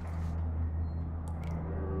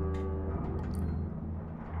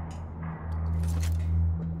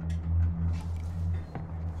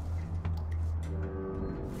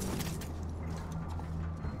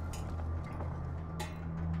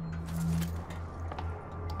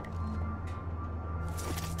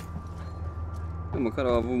 Măcar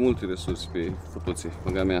au avut multe resurse pe futuții.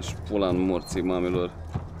 Băga mea și pula în morții mamelor.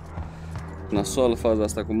 Nasoală faza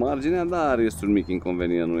asta cu marginea, dar este un mic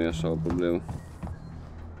inconvenient, nu e așa o problemă.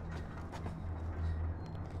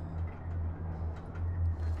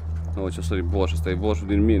 Oh, ce-o sări boș, ăsta e boșul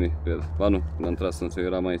din mine, cred. Ba nu, l-am tras însă, eu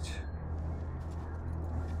eram aici.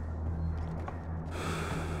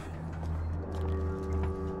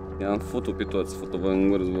 I-am futu pe toți, futu-vă în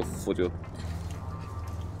gură, vă fut eu.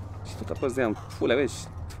 Și tot apăzeam, pulea, vezi,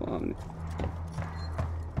 doamne.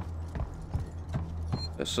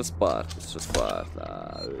 Și spart, da,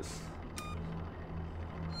 vezi.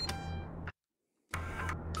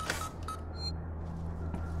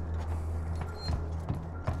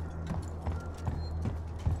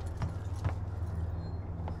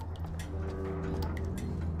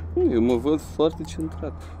 Eu mă văd foarte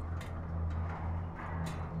centrat.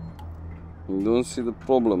 Don't see the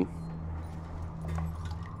problem.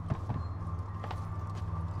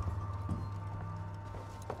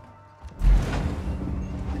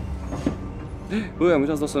 Băi, am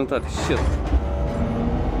uitat să dau sănătate, shit.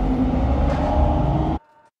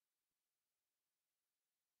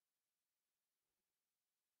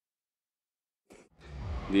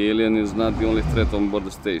 The alien is not the only threat on board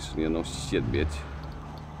the station, you know, shit, bitch.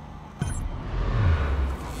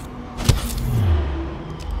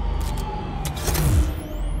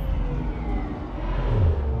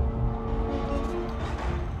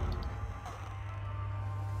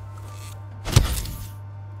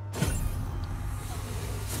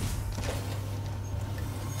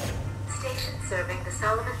 Serving the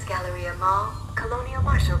Solomon's Galleria Mall, Colonial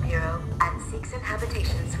Marshal Bureau, and Seeks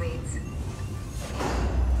Habitation Suites.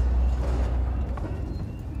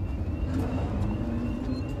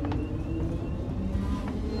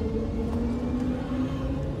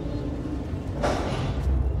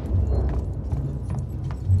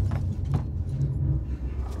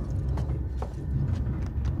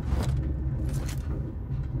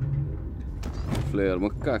 flare, mă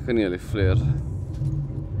cac în ele flare.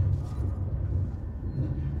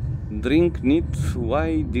 Drink neat,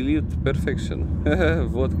 why dilute perfection?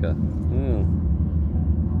 Vodka.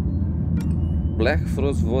 Black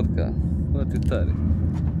Frost vodka. Foarte tare.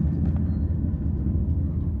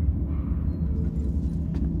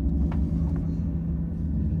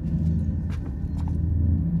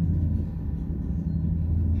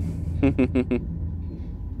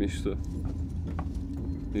 Mișto.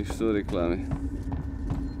 Mișto reclame.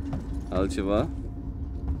 Altceva?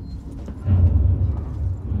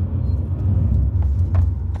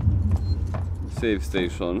 Save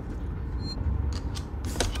station.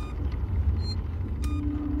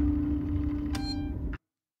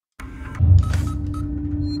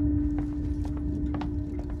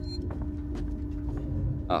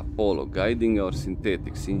 Apollo, guiding our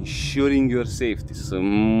synthetics, ensuring your safety.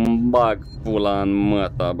 Să-mi bag pula în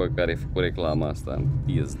măta, bă, care e făcut reclama asta. În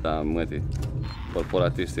pizda, mătii.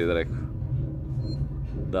 Corporatiștii dracu.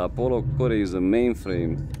 The Apollo core is a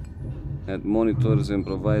mainframe that monitors and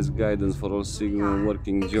provides guidance for all signal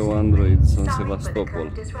working geo androids on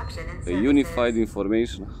Sevastopol. A unified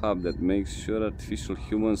information hub that makes sure artificial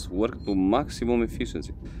humans work to maximum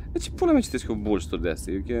efficiency. Deci, pula mea citesc eu bullshit-uri de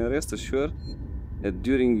astea. You can rest assured that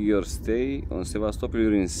during your stay on Sevastopol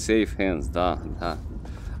you're in safe hands. Da, da.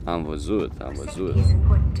 Am văzut.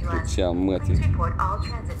 Ducea mătii.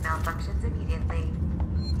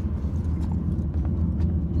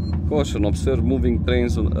 Caution, observe moving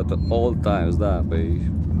trains at all times. Da,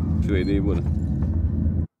 păi, și o idee bună.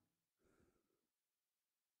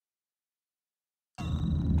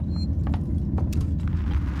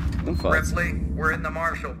 În față. Ripley, we're in the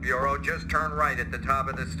Marshal Bureau. Just turn right at the top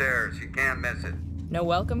of the stairs. You can't miss it. No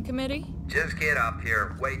welcome committee? Just get up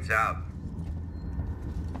here. Wait's out.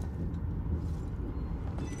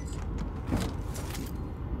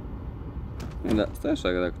 Da, stai așa,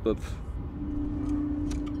 că dacă tot...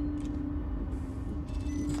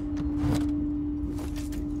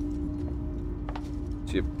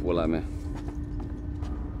 Ce pula mea.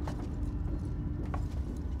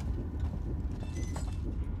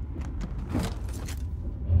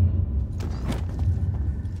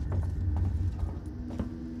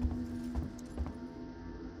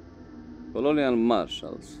 Colonial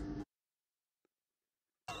Marshals.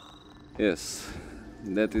 Yes,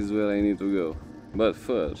 that is where I need to go. But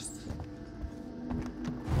first...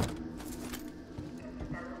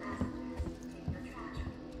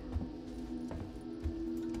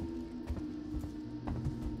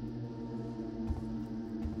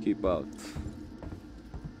 Keep out.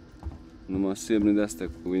 Numai semne de astea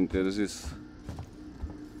cu interzis.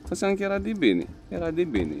 Asta că era de bine. Era de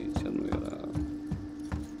bine aici, nu era...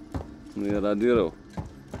 Nu era de rău.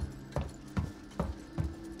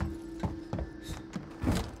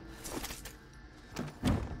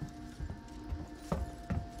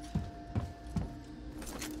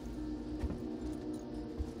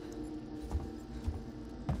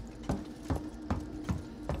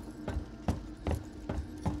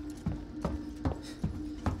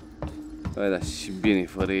 Hai da, și bine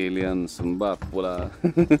fără alien să-mi bat pula.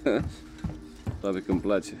 Toate că-mi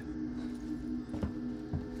place.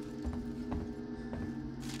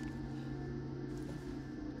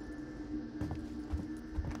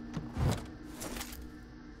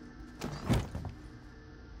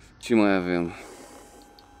 Ce mai avem?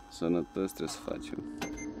 Sănătăți trebuie să facem.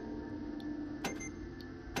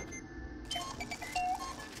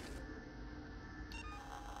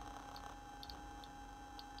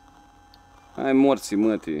 Hai morții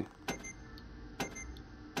mătii.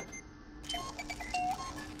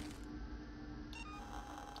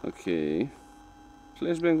 Ok.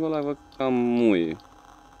 Flashbang-ul ăla văd cam muie.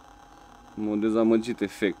 M-a dezamăgit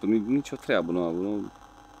efectul. Nici o treabă nu am avut.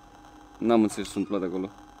 N-am înțeles ce s-a întâmplat acolo.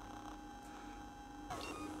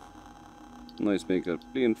 Noisemaker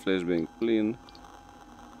plin, flashbang plin.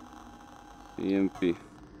 EMP.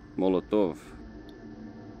 Molotov.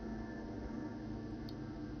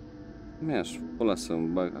 Mi-aș pula să-mi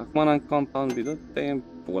bag. Acum n-am compound B, dă-te în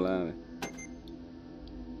pula mea.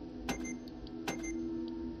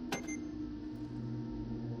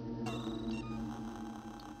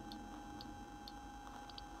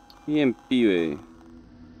 EMP-ul.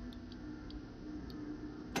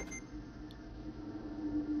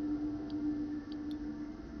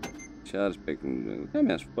 Charge pack. Da,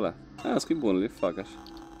 mi-aș pula. Asta e bun, le fac așa.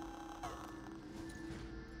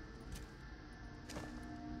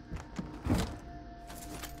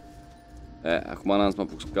 Acum n-am să mă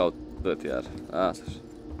apuc să caut tot iar. Asta așa.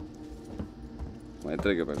 Mai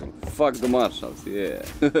trec pe acolo. Fuck the marshals, yeah.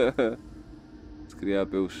 Scria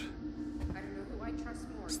pe ușă.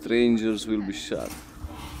 Strangers will be shot.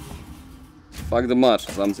 Fac de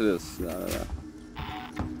marș, am înțeles. Da.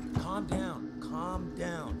 Calm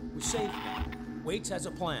down. We're safe now. Waits has a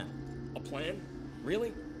plan. A plan?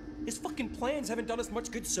 Really? His fucking plans haven't done us much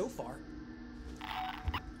good so far.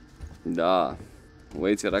 Da.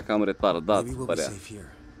 Waits era cam retardat, părea.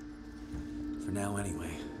 For now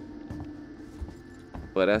anyway.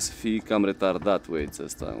 Părea să fie cam retardat Waits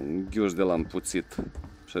ăsta, un ghiuș de la împuțit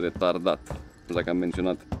și retardat. Nu știu dacă am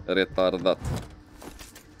menționat retardat.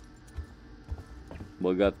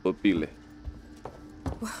 Băgat pe pile.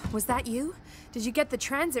 Was that you? Did you get the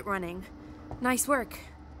transit running? Nice work.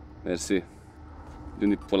 Mersi. De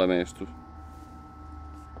unde pula mea ești tu?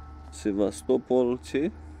 Sevastopol,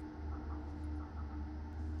 ce?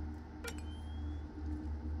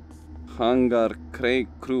 Hangar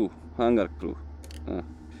Crew. Hangar Crew. Ah.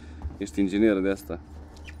 Ești inginer de asta.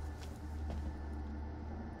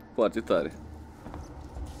 Foarte tare.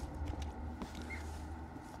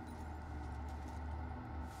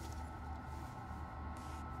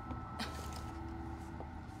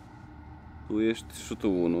 Tu ești și tu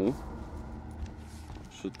 1.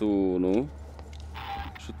 Și tu 1.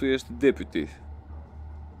 Și tu ești deputy.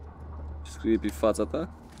 Scrie pe fața ta?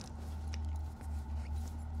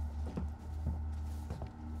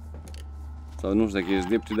 Sau nu știu dacă ești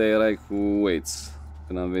deputy, dar erai cu Waits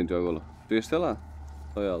când am venit eu acolo. Tu ești ăla?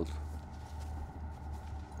 Sau e altul?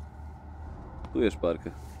 Tu ești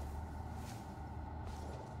parcă.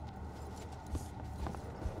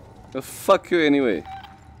 Fuck you anyway.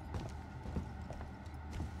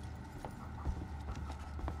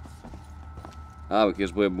 Bă, că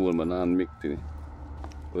ești băie bun, mă, n-am nimic cu tine.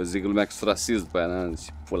 O zic lumea că sunt rasist după aia, n-am zis,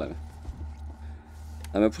 pula mea.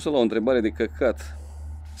 Am mai pus-o la o întrebare de căcat.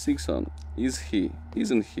 Sixon, is he?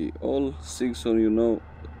 Isn't he? All Sixon you know...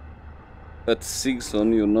 At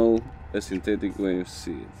Sixon you know a synthetic when you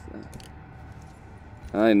see it.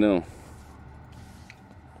 I know.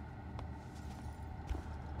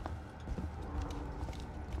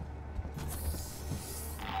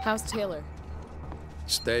 How's Taylor?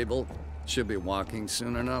 Stable. Should be walking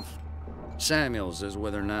soon enough. Samuels is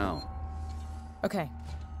with her now. Okay.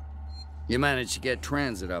 You managed to get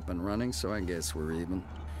transit up and running, so I guess we're even.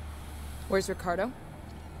 Where's Ricardo?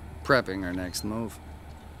 Prepping our next move.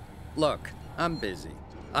 Look, I'm busy.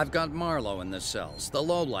 I've got Marlowe in the cells, the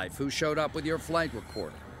lowlife who showed up with your flight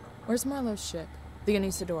recorder. Where's Marlowe's ship? The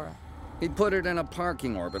Anisadora. He put it in a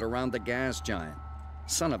parking orbit around the gas giant.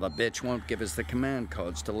 Son of a bitch won't give us the command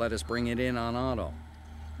codes to let us bring it in on auto.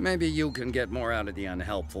 Maybe you can get more out of the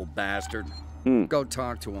unhelpful bastard. Go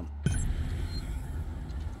talk to him.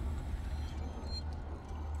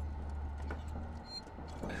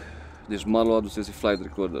 Deci Marlowe adusese flight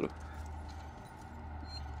recorderul.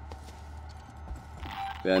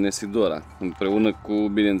 Pe Anisadora, împreună cu,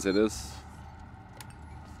 bineînțeles,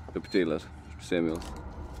 pe Taylor și pe Samuels.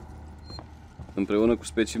 Împreună cu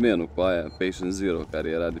specimenul, cu aia, Patient Zero, care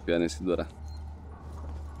era de pe Anisadora.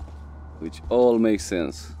 Which all makes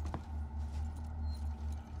sense.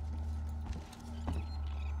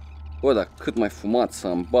 Bă, dar cât mai fumat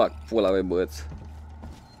să-mi bag pula mea, băieți.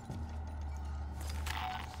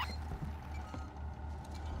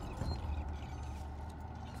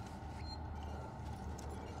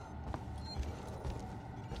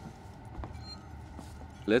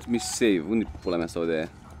 Let me save. Unde pula mea sau de aia?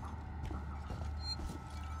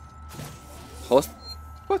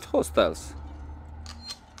 What hostiles?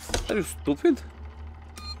 Are you stupid?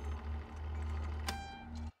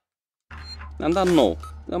 Am dat nou.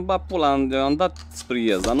 Am bat pula, am dat spre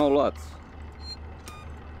yes, dar n-au luat.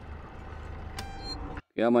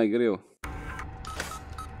 E mai greu.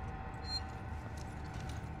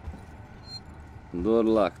 Door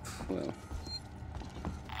locked. Well.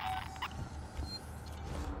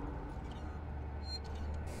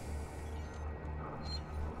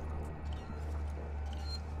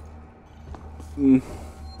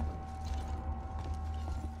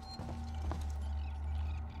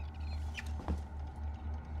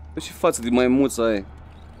 Păi și față de maimuța aia.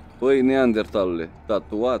 Băi, neandertalule,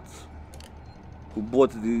 tatuat, cu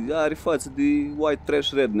bote de... are față de white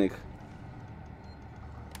trash redneck.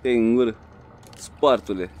 Ei, în gură,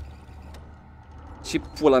 spartule. Ce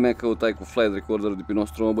pula mea căutai cu flight recorderul de pe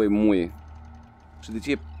nostru, mă, băi, muie? Și de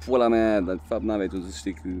ce pula mea aia? Dar de fapt n-aveai tu să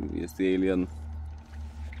știi că este alien.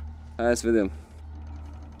 Hai să vedem.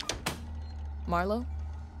 Marlowe?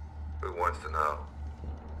 Who wants to know?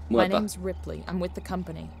 My name's Ripley. I'm with the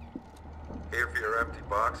company. Here for your empty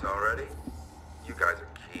box already? You guys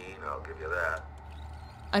are keen, I'll give you that.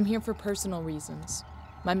 I'm here for personal reasons.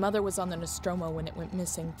 My mother was on the Nostromo when it went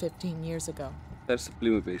missing 15 years ago. You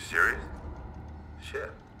serious?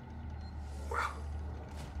 Shit. Well,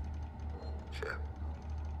 shit.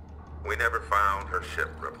 We never found her ship,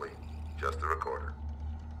 Ripley. Just the recorder.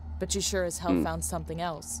 But you sure as hell found something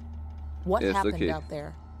else. What happened out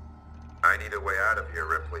there? I need a way out of here,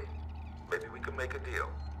 Ripley. Maybe we can make a deal.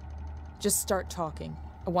 Just start talking.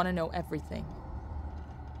 I want to know everything.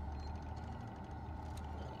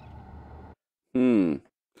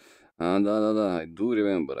 Da. I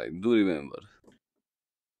do remember.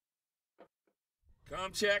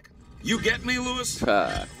 Com check. You get me, Lewis? Ha.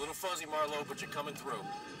 A little fuzzy, Marlowe, but you're coming through.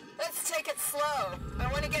 Let's take it slow. I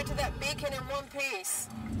want to get to that beacon in one piece.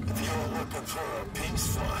 If you're looking for a piece,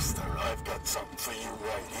 Foster, I've got something for you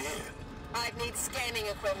right here. I'd need scanning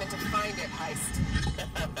equipment to find it, Heist.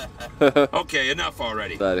 Okay, enough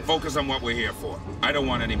already. Focus on what we're here for. I don't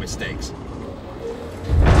want any mistakes.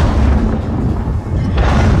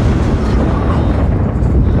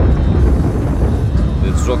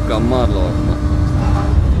 Let's rock a Marlowe.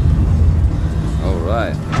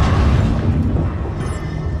 Alright.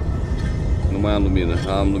 Nu mai am lumină.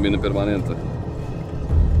 Am lumină permanentă.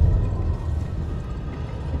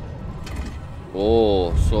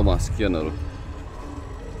 Oh, Soma scannerul.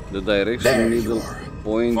 The direction needle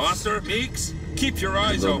points. Foster, Meeks, keep your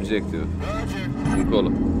eyes the open. Objective.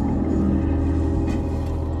 Încolo.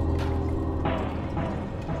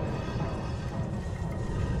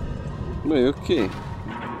 Bă, e ok.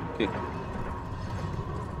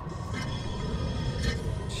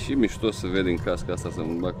 Și mișto să vede în casca asta, să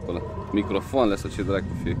mă bag pe ăla. Microfoanele astea, ce dracu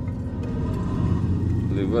fi.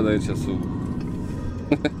 Le văd aici sub...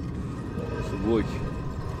 sub ochi.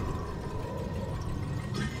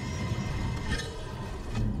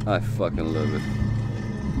 I fucking love it.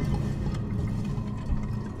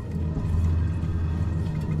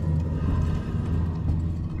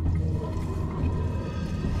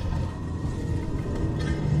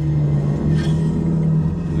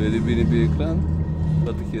 Vede bine pe ecran?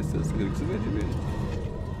 Toată chestia asta, cred că se vede bine.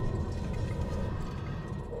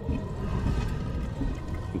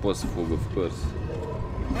 Nu pot să fug, of course.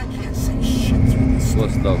 Pot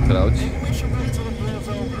să dau crouch.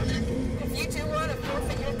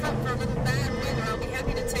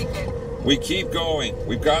 We keep going.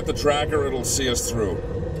 We've got the tracker, it'll see us through.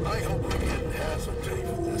 I hope we didn't hesitate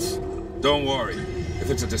for this. Don't worry. If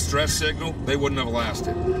it's a distress signal, they wouldn't have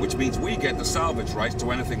lasted. Which means we get the salvage rights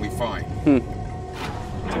to anything we find.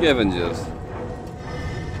 Scavengers.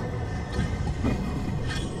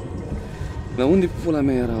 Dar unde pula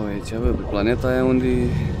mea erau aici, bă? Pe planeta aia unde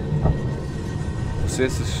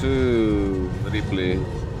pusese și Ripley,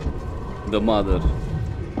 The Mother,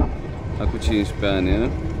 acum 15 ani,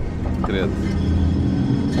 cred.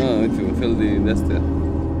 Ah, uite, un fel de-astea.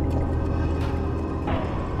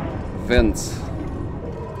 Vents.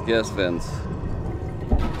 Gas vents.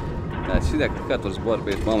 Da, și de-a căcat-ori zboar pe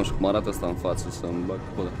aici. Mamă, și cum arată asta în față, să-mi bag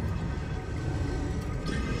pula.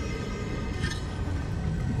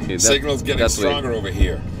 Okay, Signal's getting stronger over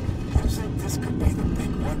here.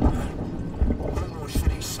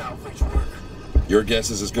 Your guess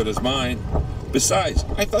is as good as mine. Besides,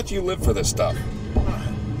 I thought you lived for this stuff.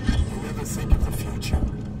 You never think of the future.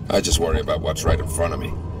 I just worry about what's right in front of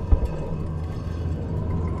me.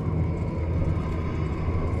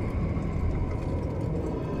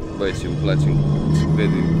 Băi, ce-mi place,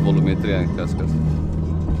 vede volumetria în casca asta.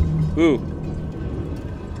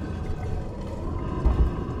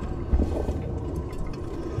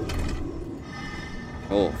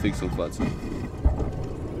 Oh, fix în față.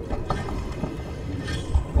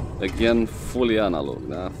 Again, fully analog,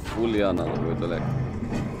 da? Fully analog, uite-le.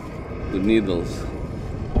 Cu needles.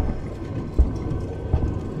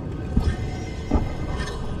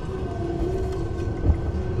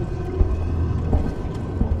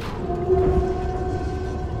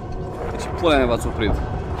 Ce pula mea v-ați oprit?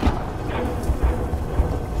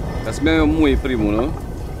 Ca să-mi iau eu mui primul, nu?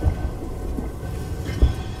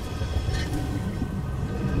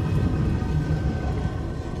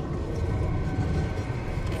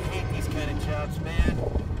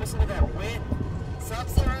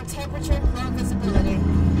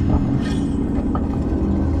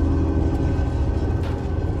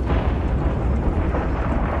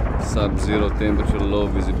 Sub-zero temperature, low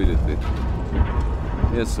visibility.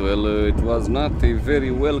 Yes, well, it was not a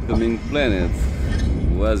very welcoming planet,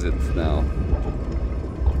 was it now?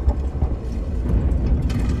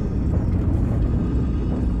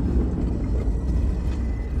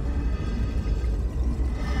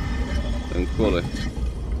 Încolo.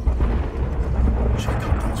 Check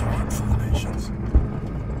out those rock formations.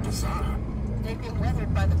 Bizarre. They've been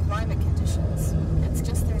weathered by the climate conditions. It's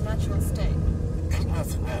just their natural state. Ain't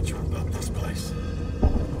nothing natural about this place.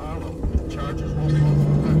 Harlow,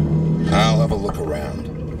 I'll have a look around.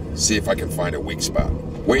 See if I can find a weak spot.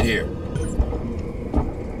 Wait here.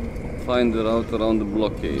 Find the route around the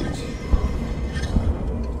blockage.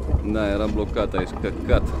 Da, era blocat aici,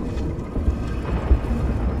 căcat.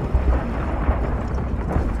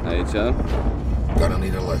 Aici. Gonna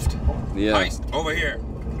need a lift. Yeah. Heist, over here.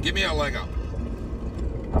 Give me a leg up.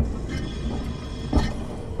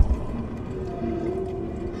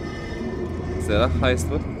 Era Heist,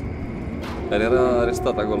 bă? Care era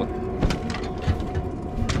arestat acolo.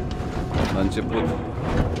 La început.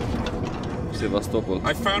 Sevastopol.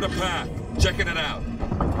 I found a path. Checking it out.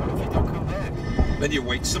 Then you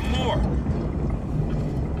wait some more.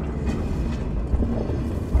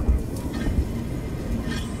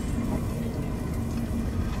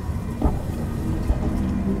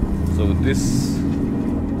 So this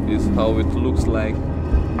is how it looks like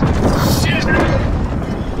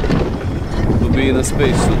to be in a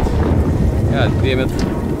spacesuit. God damn it.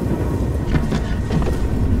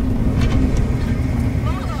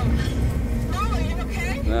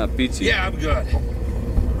 Ah, peachy. Yeah, I'm good.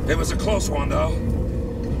 It was a close one, though.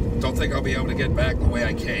 Don't think I'll be able to get back the way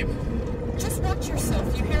I came. Just watch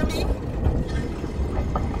yourself, you hear me?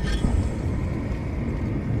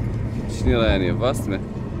 Cine era aia, nevastă mea?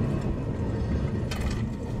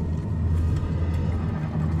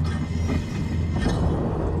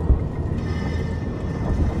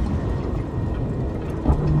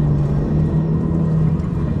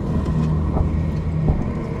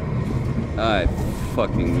 I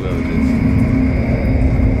fucking love this.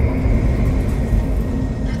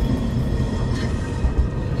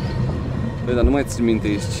 Băi, dar nu mai țin minte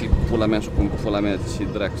aici ce pula mea și cum pula mea ce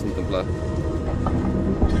dracu se întâmpla.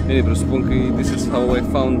 Bine, presupun că this is how I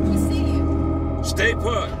found... Stay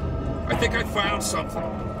put. I think I found something.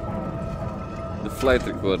 The flight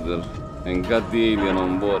recorder and got the alien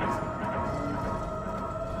on board.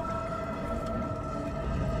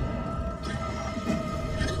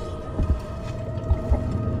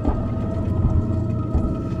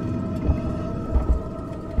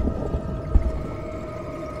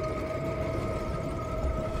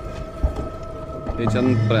 Aici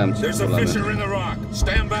nu prea am ce There's a pula mea. fissure in the rock.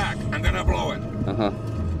 Stand back. I'm gonna blow it. Aha.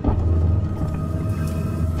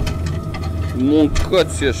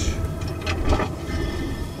 Mâncați-aș.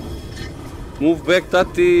 Move back,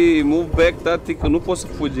 tati. Move back, tati, că nu poți să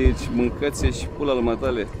fugi aici. Mâncați-aș și pula lumea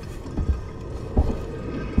tale.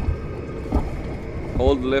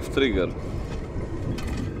 Hold left trigger.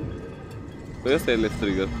 Păi ăsta e left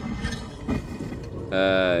trigger.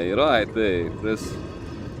 Right, hey, press.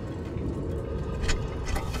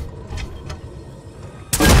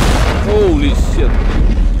 Holy shit!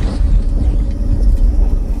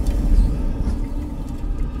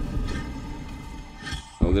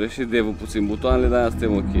 Am greșit devul puțin butoanele, dar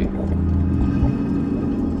suntem ok.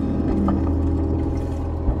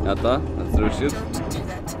 Gata? Ați reușit?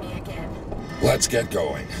 Let's get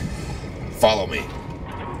going. Follow me.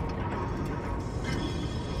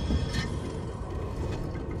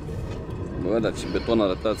 Bă, dar ce beton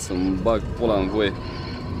arătați să-mi bag pula în voie.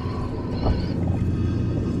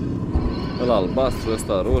 Ăla albastru,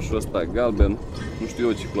 ăsta roșu, ăsta galben. Nu știu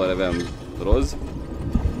eu ce culoare aveam. Roz?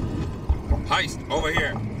 Heist, over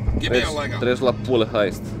here. Give me a leg up. Treci la pulă,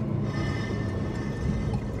 Heist.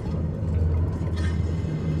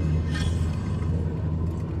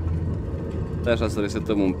 Stai așa să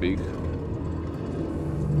resetăm un pic.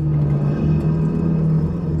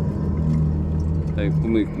 Stai,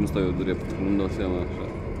 cum stau eu drept? Nu-mi dau seama așa.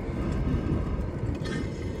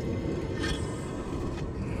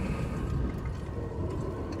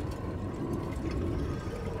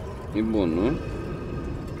 E bun, nu?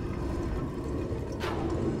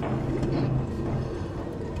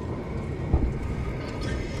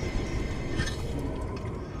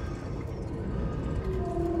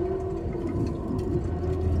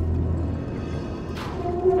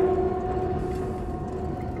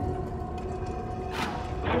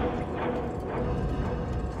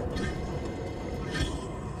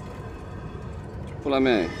 Ce pula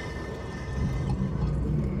mea e?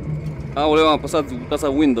 Aoleu, am apăsat tasa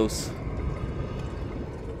Windows.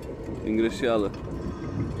 Din greșeală.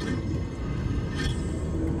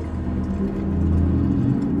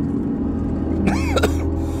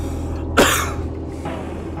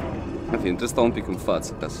 În fine, trebuie să stau un pic în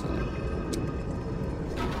față ca să...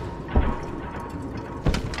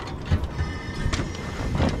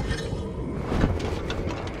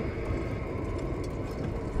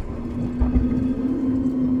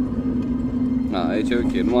 Aici e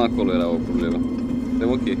ok, numai acolo era o problemă. Suntem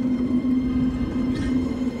ok.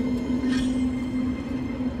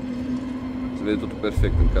 Se vede totul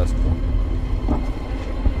perfect în cască.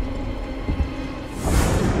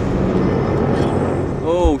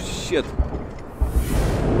 shit!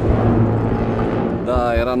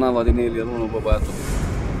 Da, era nava din Alien 1, bă, băiatul.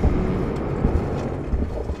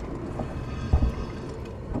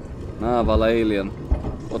 Nava la Alien.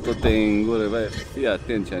 O tot te în gură, băi. Fii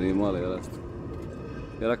atent ce animale era asta.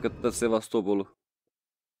 Era că tot Sevastopolul.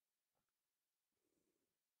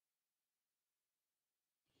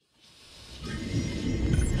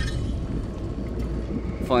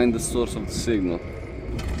 Find the source of the signal.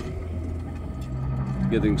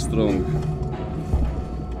 Getting strong.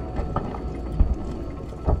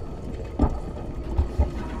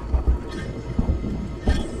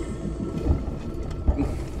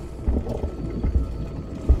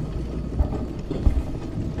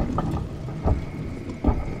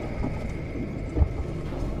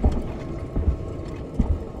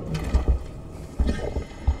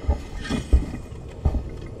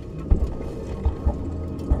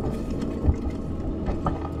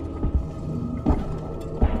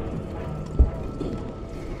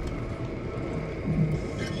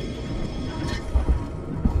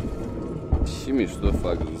 Și mișto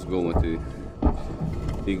fac zgomote,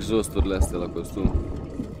 exhausturile astea la costum.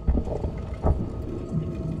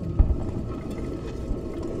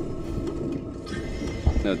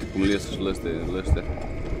 Uite cum le ies și la ăștia.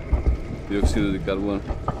 Dioxidul de carbon.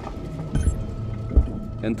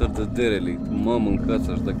 Enter the derelict. Mă, mâncați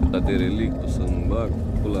aș da câta derelict o să-mi bag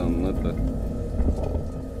pula în mătă.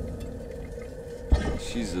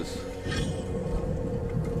 Jesus.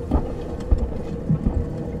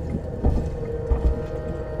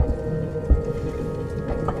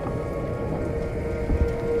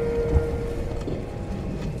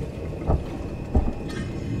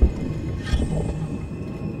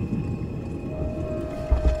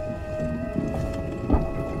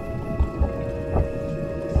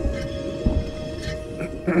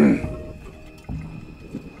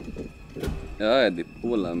 Aia de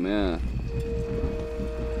pula mea.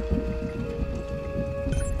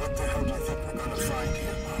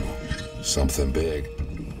 Something big.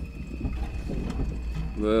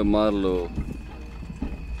 Bă, Marlo,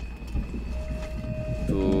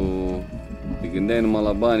 tu te gândeai numai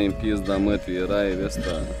la bani în pizda mătii, erai de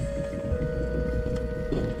ăsta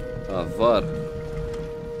avar.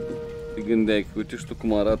 Te gândeai că uite și tu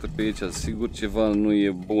cum arată pe aici, sigur ceva nu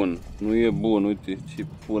e bun. Nu e bun, uite ce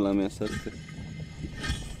pula mea s-a astea.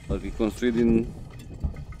 Ar fi construit din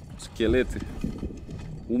schelete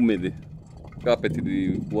umede, capete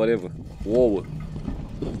de whatever, ouă.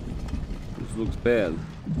 This looks bad.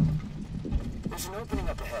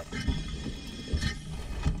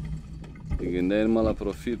 Te gândeai numai la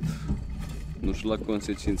profit, nu știu la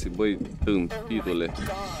consecințe, băi, tâmpitule.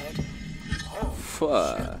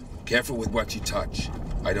 Fuck. Careful with what you touch.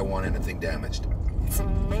 I don't want anything damaged. It's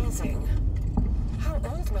amazing. How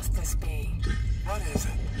old must this be? What is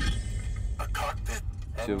it? A cockpit?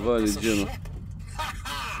 Ceva de genul.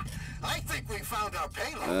 I think we found our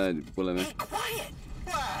payload. Hai de pula mea. Quiet.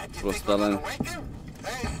 What? Prostalan.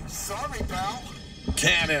 Hey, sorry, pal.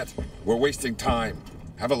 Can it? We're wasting time.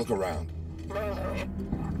 Have a look around.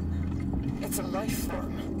 It's a life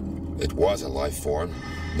form. It was a life form.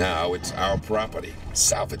 Now it's our property.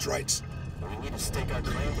 Salvage rights. We need to stake our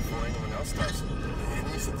claim before anyone else does.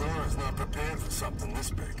 And Isadora is not prepared for something this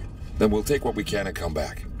big. Then we'll take what we can and come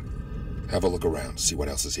back. Have a look around, see what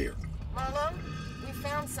else is here. Marlo, we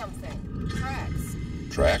found something. Tracks.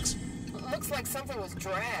 Tracks? Looks like something was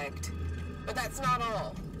dragged. But that's not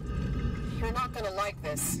all. You're not gonna like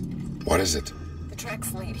this. What is it? The tracks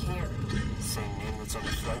lead here. Same name that's on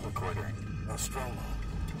the flight recorder. Nostromo.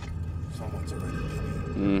 Someone's already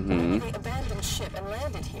been here. They abandoned ship and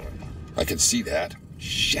landed here. I can see that.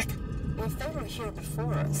 Shit. If they were here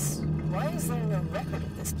before us, why is there no record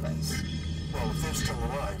of this place? Well, if they're still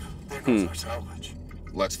alive, there goes our salvage.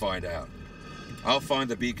 Let's find out. I'll find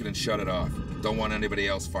the beacon and shut it off. Don't want anybody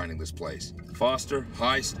else finding this place. Foster,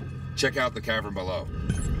 Heist, check out the cavern below.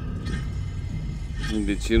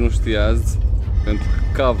 De ce nu știați? Pentru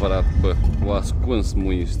că cover-up, bă, o ascuns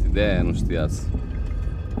muiști, de-aia nu știați.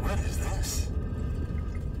 What is this?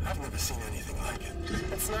 I've never seen anything like it.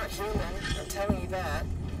 It's not human, I'm telling you that.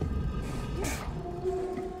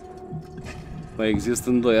 Mai există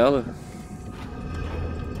îndoială?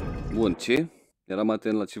 Bun, ce? Eram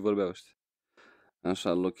atent la ce vorbeau ăștia.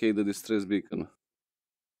 Așa, locate the distress beacon.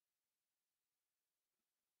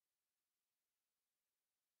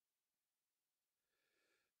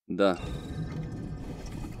 Da.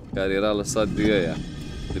 Care era lăsat de ăia,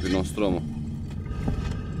 de pe Nostromo.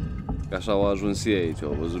 Că așa au ajuns ei aici,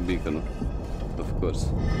 au văzut beacon-ul. Of course.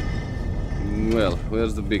 Well,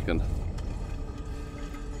 where's the beacon?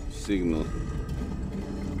 Signal.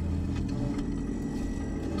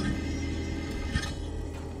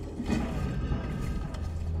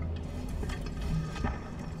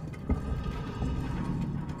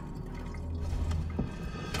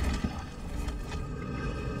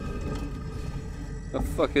 The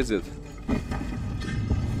fuck is it?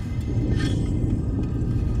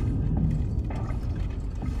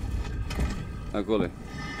 Acolo.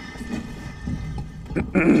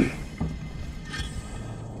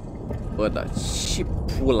 Bă, dar ce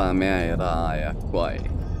pula mea era aia,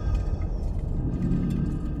 coaie?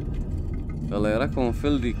 Ăla era ca un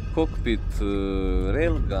fel de cockpit,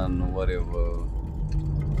 railgun, whatever.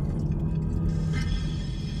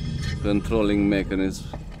 Controlling mechanism.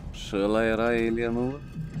 Și ăla era alienul?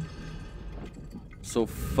 So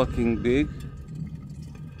fucking big?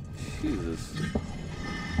 Jesus.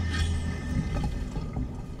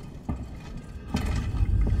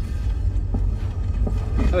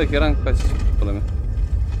 Hai că eram cați, pula mea.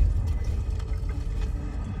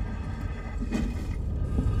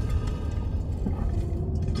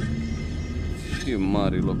 Ce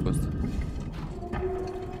mare locul ăsta.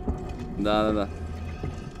 Da, da, da.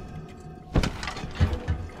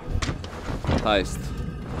 Heist.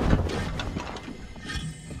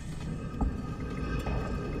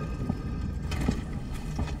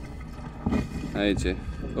 Aici.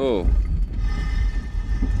 Oh.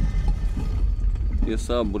 E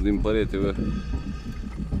sabur din perete, bă.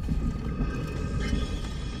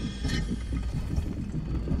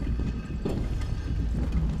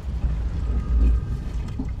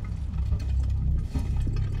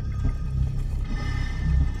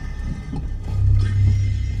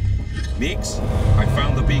 Meeks, I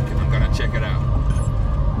found the beacon. I'm gonna check it out.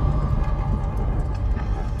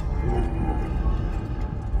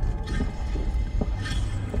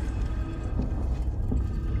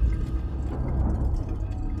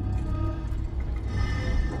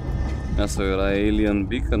 Asta era alien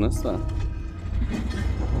beacon ăsta?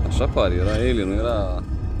 Așa pare, era alien, nu era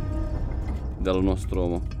de-al nostru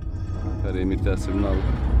omul care emitea semnalul.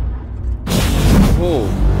 Oh!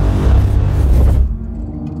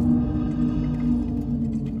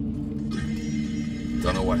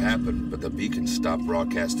 Don't know what happened, but the beacon stopped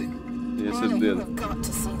broadcasting. Yes, it did. You've got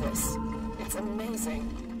to see this. It's amazing.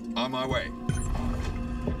 On my way.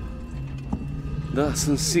 Da,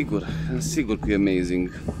 sunt sigur că e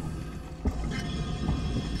amazing.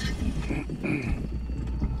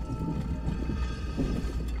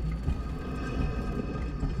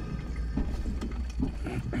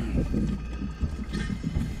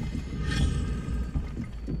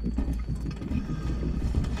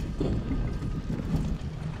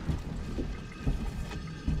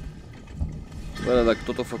 Bă, dacă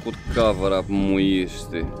tot a făcut cover-up,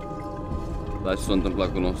 muiește. Dar ce s-a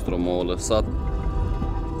întâmplat cu Nostromo? A lăsat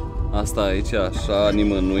asta aici așa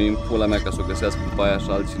nimănui în pula mea ca să o găsească după aia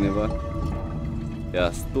așa altcineva.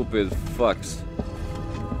 Ia, stupid fucks.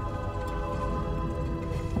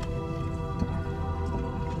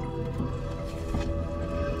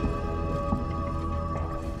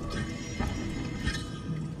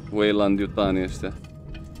 Wayland Yutani ăștia.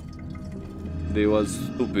 They was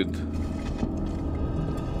stupid.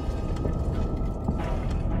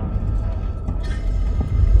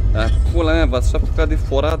 Da, pula mea, v-ați apucat de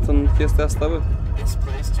forat în chestia asta, bă?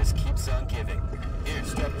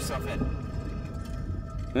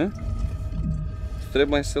 Strap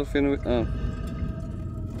myself in with... Ah.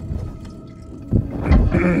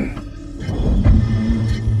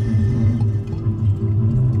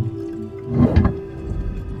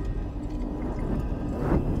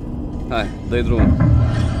 Hai, dă-i drumul.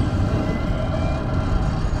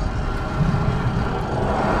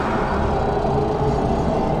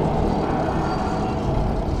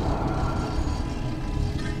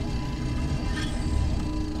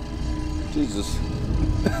 Jesus.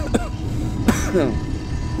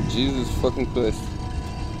 Jesus fucking Christ.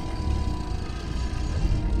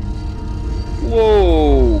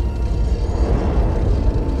 Whoa!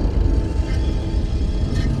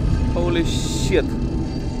 Holy shit.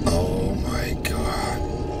 Oh my god.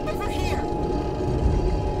 Over here.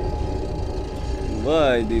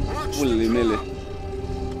 Vai de pulele mele.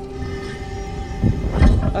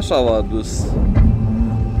 Așa v-a adus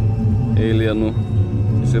alienul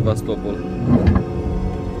în Sevastopol.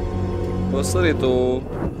 O sărit un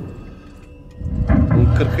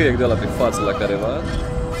cărcăiec de ăla pe față la careva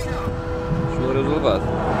și l-a rezolvat.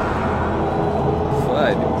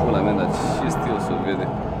 Vai de pula mea, dar ce stil să-l vede.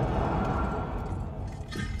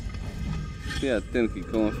 Fii atent că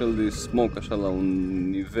e ca un fel de smoke așa la un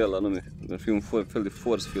nivel anume. Ar fi un fel de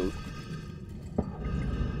force field.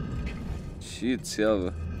 Ce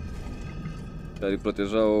țeavă care îi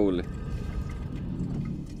proteja ouăle.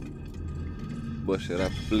 Bă, și era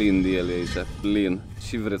plin de ele aici, plin.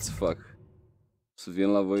 Ce vreți să fac? Să vin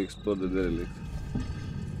la voi explode de relict.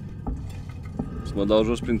 Să mă dau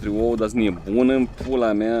jos printre ouă, dar-s nebună în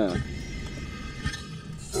pula mea.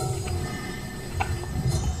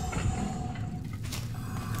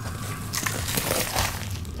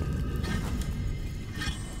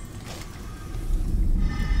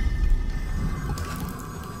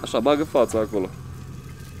 Așa, bagă fața acolo.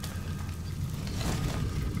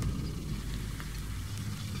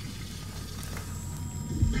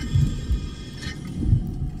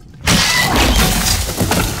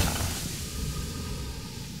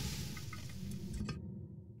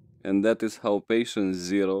 And that is how Patient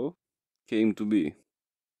Zero came to be.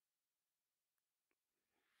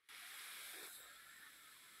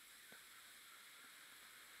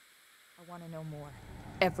 I want to know more.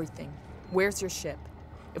 Everything. Where's your ship?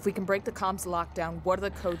 If we can break the comms lockdown, what are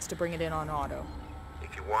the codes to bring it in on auto?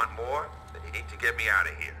 If you want more, then you need to get me out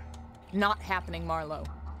of here. Not happening, Marlowe.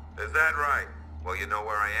 Is that right? Well, you know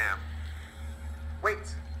where I am. Wait.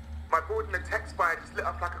 My board in the tech spire just lit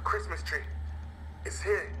up like a Christmas tree. It's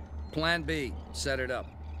here. Plan B. Set it up.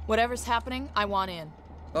 Whatever's happening, I want in.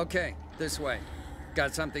 Okay, this way.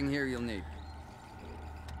 Got something here you'll need.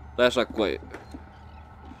 Așa cu e.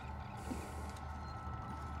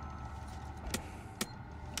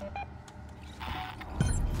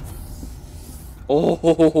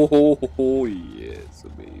 Oh, yes,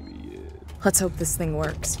 baby, yeah. Let's hope this thing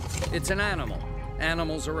works. It's an animal.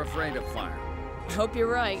 Animals are afraid of fire. I hope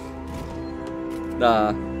you're right.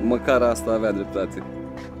 Da, măcar asta avea dreptate.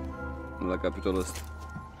 La capitolul ăsta.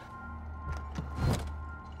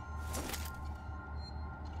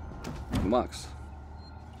 Max.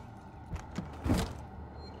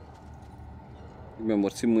 Mi-am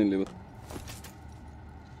mărțit mâinile, bă.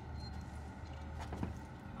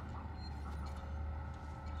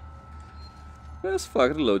 Vreau să fac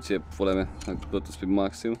reload, ce pula mea, dacă totul pe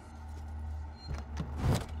maxim.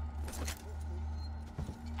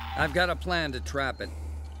 I've got a plan to trap it.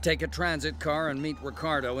 Take a transit car and meet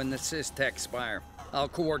Ricardo in the Sys-Tech spire. I'll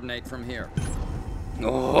coordinate from here.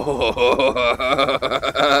 Oh,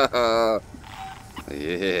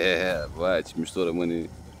 yeah, bă, ce mișto rămâne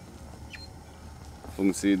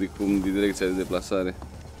funcții de cum de direcția de deplasare.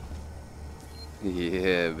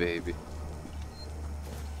 Yeah, baby.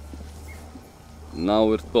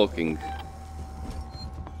 Now we're talking.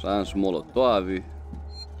 Șanș molotoavi.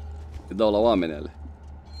 Te dau la oameni ale.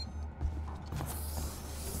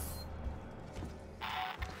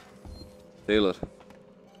 Taylor.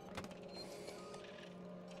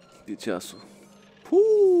 De ceasul.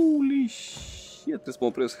 Holy shit, trebuie să mă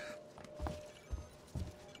opresc.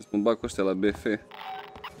 Trebuie să mă bag cu ăștia la BF.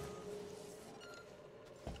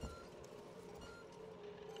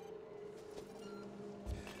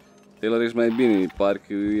 Taylor, ești mai bine,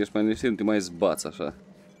 parcă ești mai neștit, nu te mai zbați așa.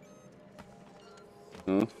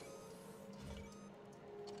 Nu?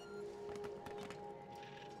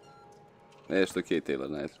 Ești ok, Taylor,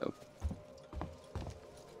 n-ai treabă.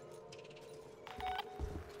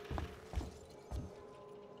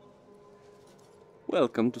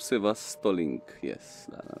 Welcome to Sevastolink. Yes,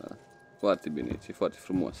 da, da, da. Foarte bine, e foarte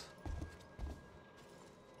frumos.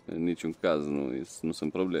 În niciun caz nu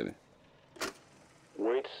sunt probleme.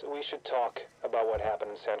 We should talk about what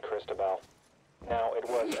happened in San Cristobal. Now, it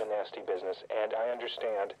was a nasty business, and I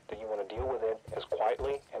understand that you want to deal with it as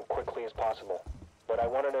quietly and quickly as possible. But I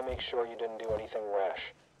wanted to make sure you didn't do anything rash.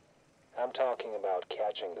 I'm talking about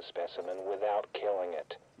catching the specimen without killing it.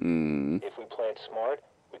 If we play it smart,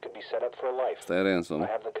 we could be set up for life.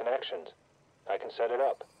 I have the connections. I can set it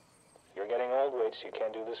up. You're getting old, Waits, you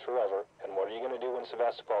can't do this forever. And what are you going to do when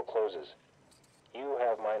Sevastopol closes? You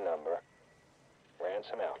have my number.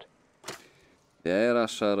 Ransom out. Ea era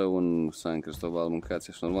așa rău în San Cristobal,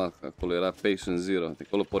 mâncați, și normal că acolo era Patient Zero, de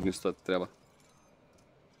acolo porni toată treaba.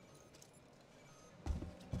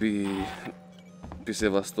 Pe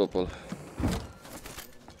Sevastopol.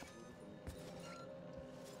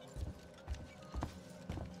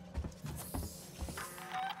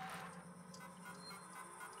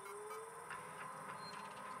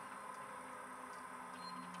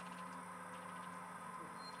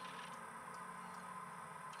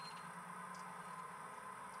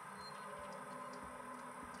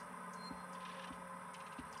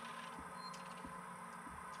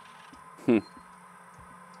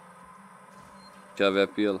 Ce avea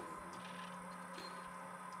pe el?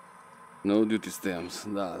 No duty stamps.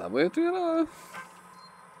 Da, băiatul era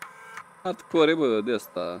hardcore, bă, de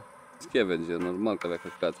asta. Scavenger, normal că avea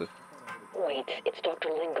căcaturi. Wait, it's Dr.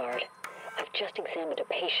 Lingard. I've just examined a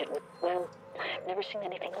patient with, well, I've never seen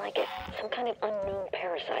anything like it. Some kind of unknown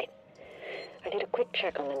parasite. I did a quick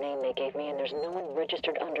check on the name they gave me, and there's no one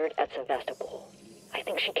registered under it at Sevastopol. I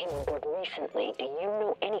think she came on board recently. Do you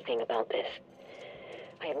know anything about this?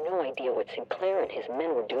 I have no idea what Sinclair and his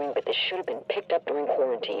men were doing, but this should have been picked up during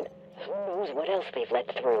quarantine. Who knows what else they've let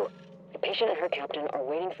through? The patient and her captain are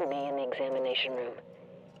waiting for me in the examination room.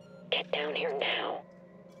 Get down here now.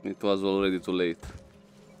 It was already too late.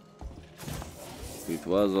 It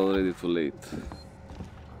was already too late.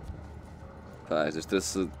 Hai, deci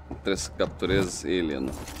trebuie să capturez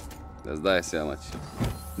alien. Îți dai seama ce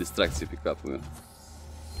distracție pe capul meu.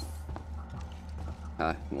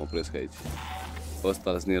 Hai, mă opresc aici.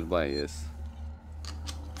 Hostiles nearby, yes.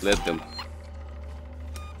 Let them.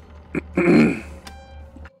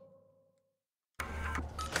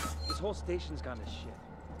 This whole station's gone to shit.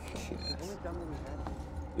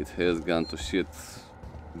 It has gone to shit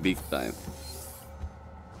big time.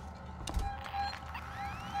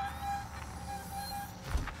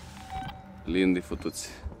 Plin de futuți.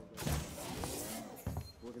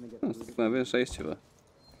 Mai avem și aici ceva.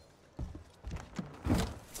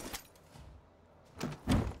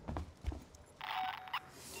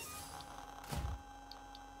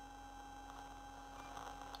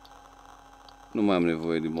 Nu mai am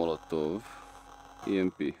nevoie de molotov.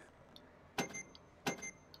 EMP.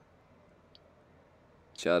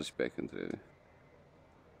 Charge pack îmi trebuie.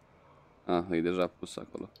 Ah, e deja pus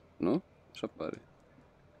acolo. Nu? Așa pare.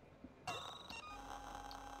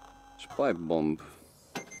 Și pipe bomb.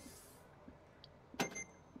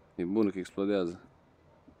 E bun că explodează.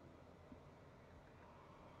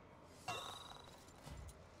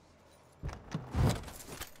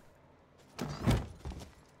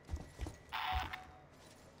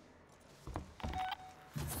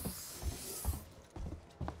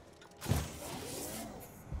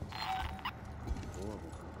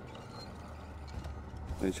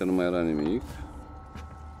 Aici nu mai era nimic.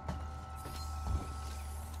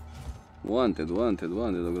 Wanted,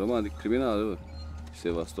 o grămadă de criminali, bă.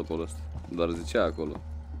 Sevastopolul ăsta. Doar zicea acolo.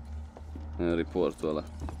 În reportul ăla.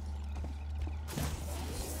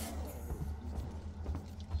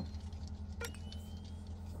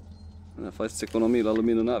 Faceți economii la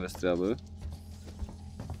lumină, n-aveți treabă.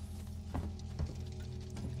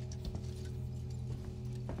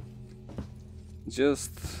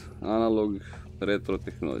 Just analog retro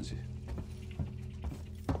technology.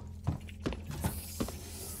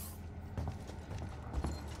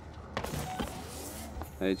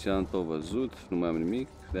 Aici am tot văzut, nu mai am nimic,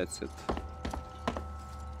 that's it.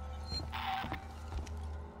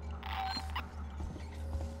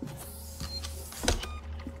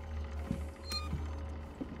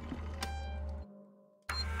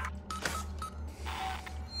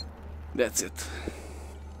 That's it.